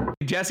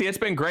 Jessie, it's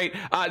been great.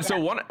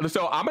 So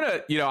I'm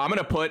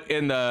gonna put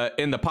in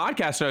the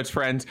podcast notes,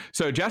 friends.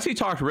 So Jessie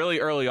talked really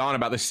early on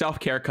about the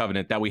self-care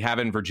covenant that we have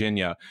in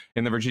Virginia,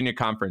 in the Virginia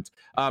conference.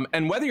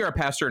 And whether you're a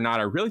pastor or not,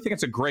 I really think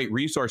it's a great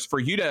resource for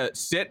you to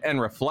sit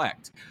and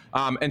reflect.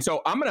 And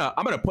so I'm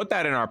gonna put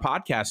that in our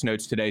podcast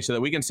notes today so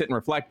that we can sit and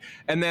reflect.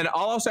 And then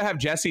I'll also have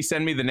Jessie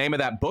send me the name of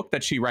that book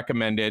that she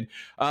recommended,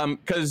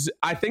 because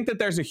I think that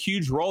there's a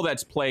huge role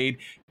that's played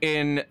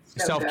in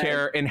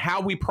self-care and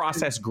how we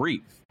process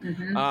grief.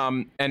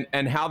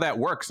 And how that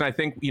works. And I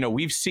think,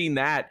 we've seen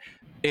that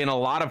in a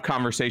lot of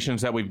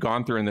conversations that we've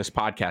gone through in this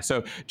podcast.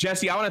 So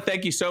Jessie, I want to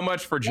thank you so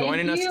much for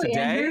joining us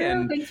today,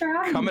 Andrew. Thanks for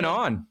having coming me.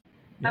 on.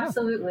 Yeah.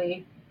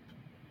 Absolutely.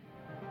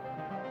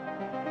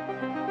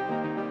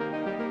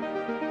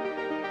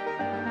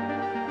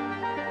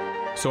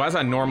 So as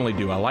I normally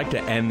do, I like to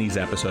end these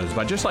episodes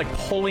by just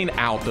pulling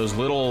out those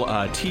little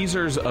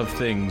teasers of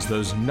things,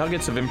 those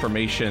nuggets of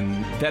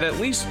information that, at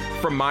least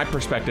from my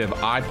perspective,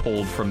 I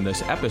pulled from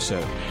this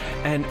episode.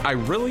 And I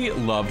really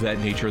love that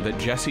nature that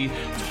Jessie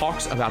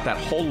talks about, that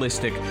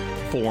holistic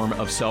form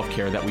of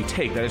self-care that we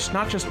take, that it's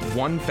not just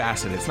one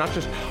facet, it's not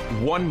just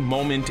one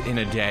moment in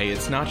a day,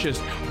 it's not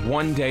just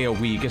one day a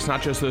week, it's not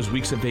just those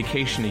weeks of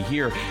vacation a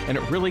year. And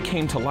it really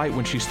came to light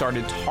when she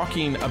started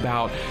talking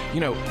about,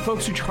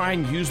 folks who try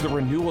and use the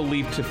renewal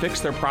leave to fix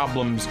their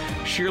problems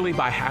sheerly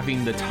by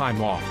having the time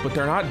off, but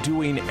they're not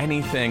doing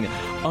anything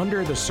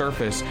under the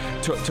surface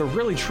to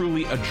really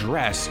truly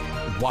address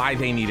why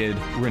they needed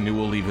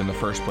renewal leave in the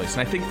first place.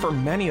 And I think for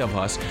many of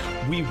us,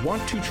 we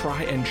want to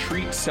try and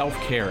treat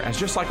self-care as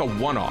just like a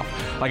one-off.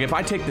 Like, if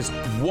I take this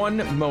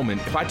one moment,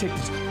 if I take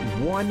this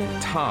one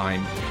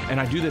time and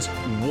I do this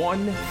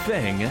one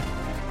thing,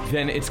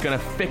 then it's going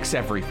to fix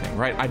everything,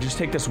 right? I just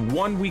take this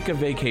 1 week of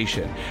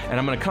vacation and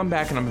I'm going to come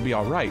back and I'm going to be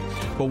all right.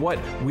 But what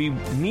we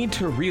need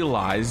to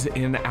realize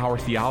in our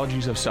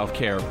theologies of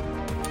self-care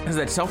is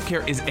that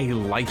self-care is a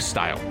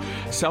lifestyle.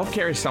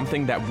 Self-care is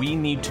something that we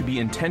need to be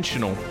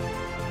intentional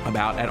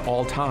about at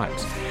all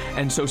times.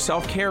 And so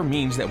self-care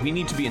means that we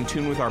need to be in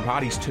tune with our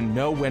bodies to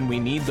know when we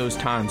need those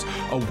times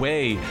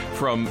away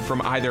from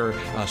either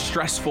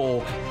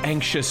stressful,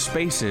 anxious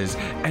spaces.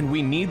 And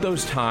we need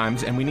those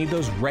times and we need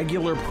those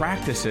regular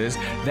practices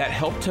that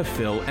help to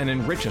fill and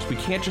enrich us. We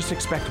can't just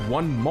expect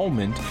one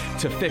moment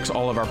to fix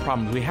all of our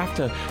problems. We have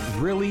to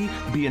really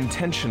be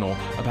intentional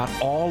about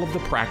all of the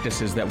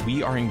practices that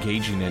we are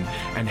engaging in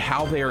and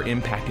how they are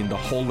impacting the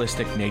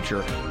holistic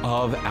nature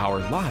of our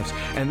lives.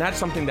 And that's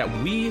something that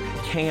we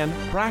can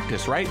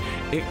practice, right?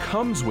 It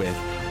comes with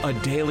a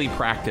daily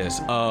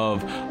practice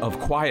of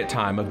quiet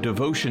time, of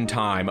devotion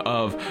time,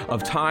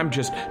 of time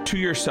just to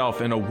yourself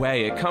in a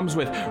way. It comes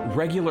with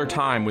regular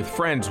time with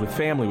friends, with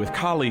family, with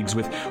colleagues,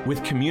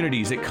 with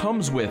communities. It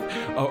comes with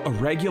a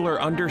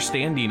regular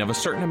understanding of a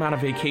certain amount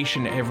of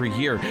vacation every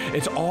year.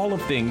 It's all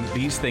of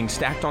these things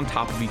stacked on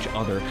top of each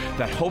other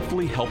that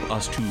hopefully help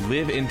us to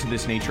live into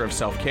this nature of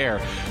self-care,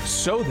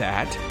 so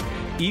that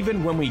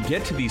even when we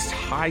get to these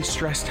high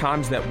stress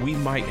times that we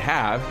might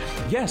have,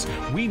 yes,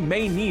 we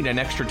may need an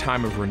extra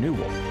time of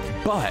renewal,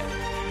 but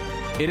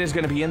it is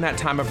going to be in that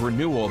time of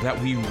renewal that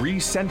we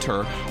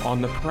recenter on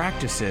the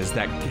practices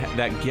that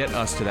get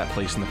us to that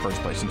place in the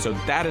first place. And so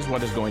that is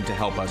what is going to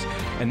help us.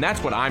 And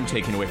that's what I'm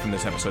taking away from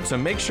this episode. So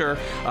make sure,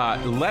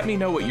 let me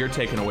know what you're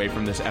taking away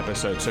from this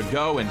episode. So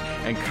go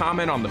and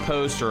comment on the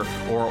post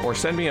or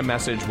send me a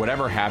message,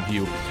 whatever have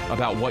you,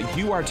 about what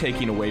you are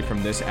taking away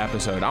from this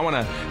episode. I want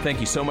to thank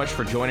you so much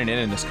for joining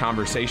in this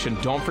conversation.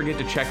 Don't forget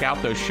to check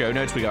out those show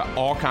notes. We got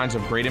all kinds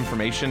of great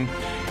information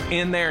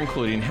in there,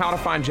 including how to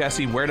find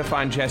Jessie, where to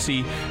find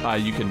Jessie.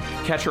 You can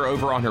catch her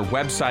over on her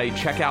website.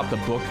 Check out the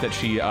book that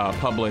she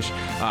published.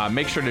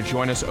 Make sure to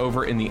join us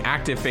over in the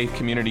Active Faith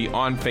community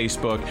on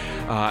Facebook.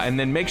 And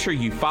then make sure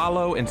you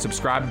follow and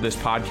subscribe to this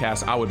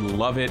podcast. I would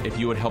love it if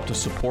you would help to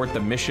support the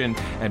mission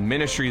and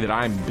ministry that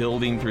I'm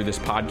building through this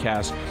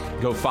podcast.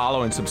 Go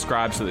follow and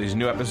subscribe so that these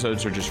new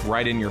episodes are just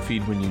right in your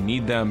feed when you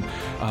need them.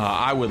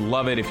 I would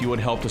love it if you would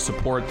help to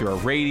support through a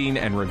rating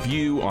and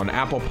review on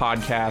Apple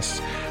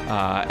Podcasts.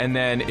 And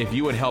then if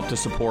you would help to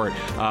support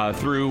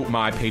through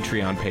my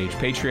Patreon page,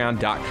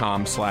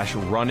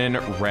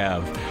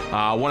 patreon.com/runninrev.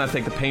 I want to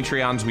thank the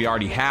Patreons we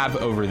already have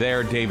over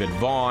there, David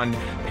Vaughn,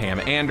 Pam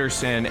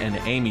Anderson, and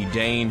Amy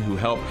Dane, who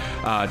help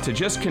to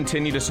just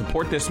continue to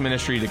support this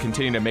ministry, to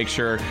continue to make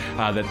sure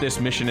that this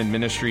mission and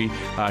ministry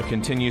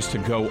continues to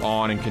go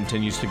on and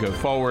continues to go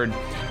forward.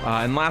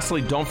 And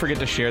lastly, don't forget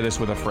to share this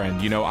with a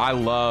friend. You know, I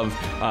love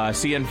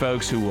seeing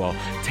folks who will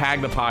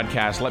tag the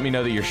podcast. Let me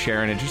know that you're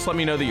sharing it. Just let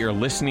me know that you're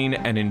listening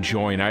and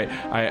enjoying.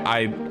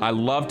 I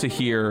love to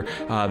hear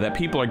that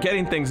people are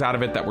getting things out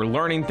of it, that we're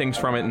learning things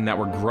from it, and that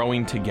we're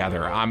growing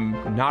together.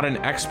 I'm not an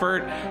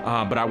expert,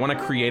 but I want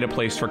to create a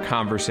place for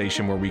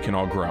conversation where we can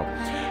all grow.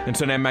 And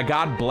so now may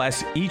God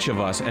bless each of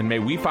us, and may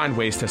we find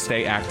ways to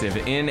stay active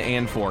in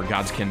and for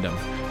God's kingdom.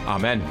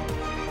 Amen.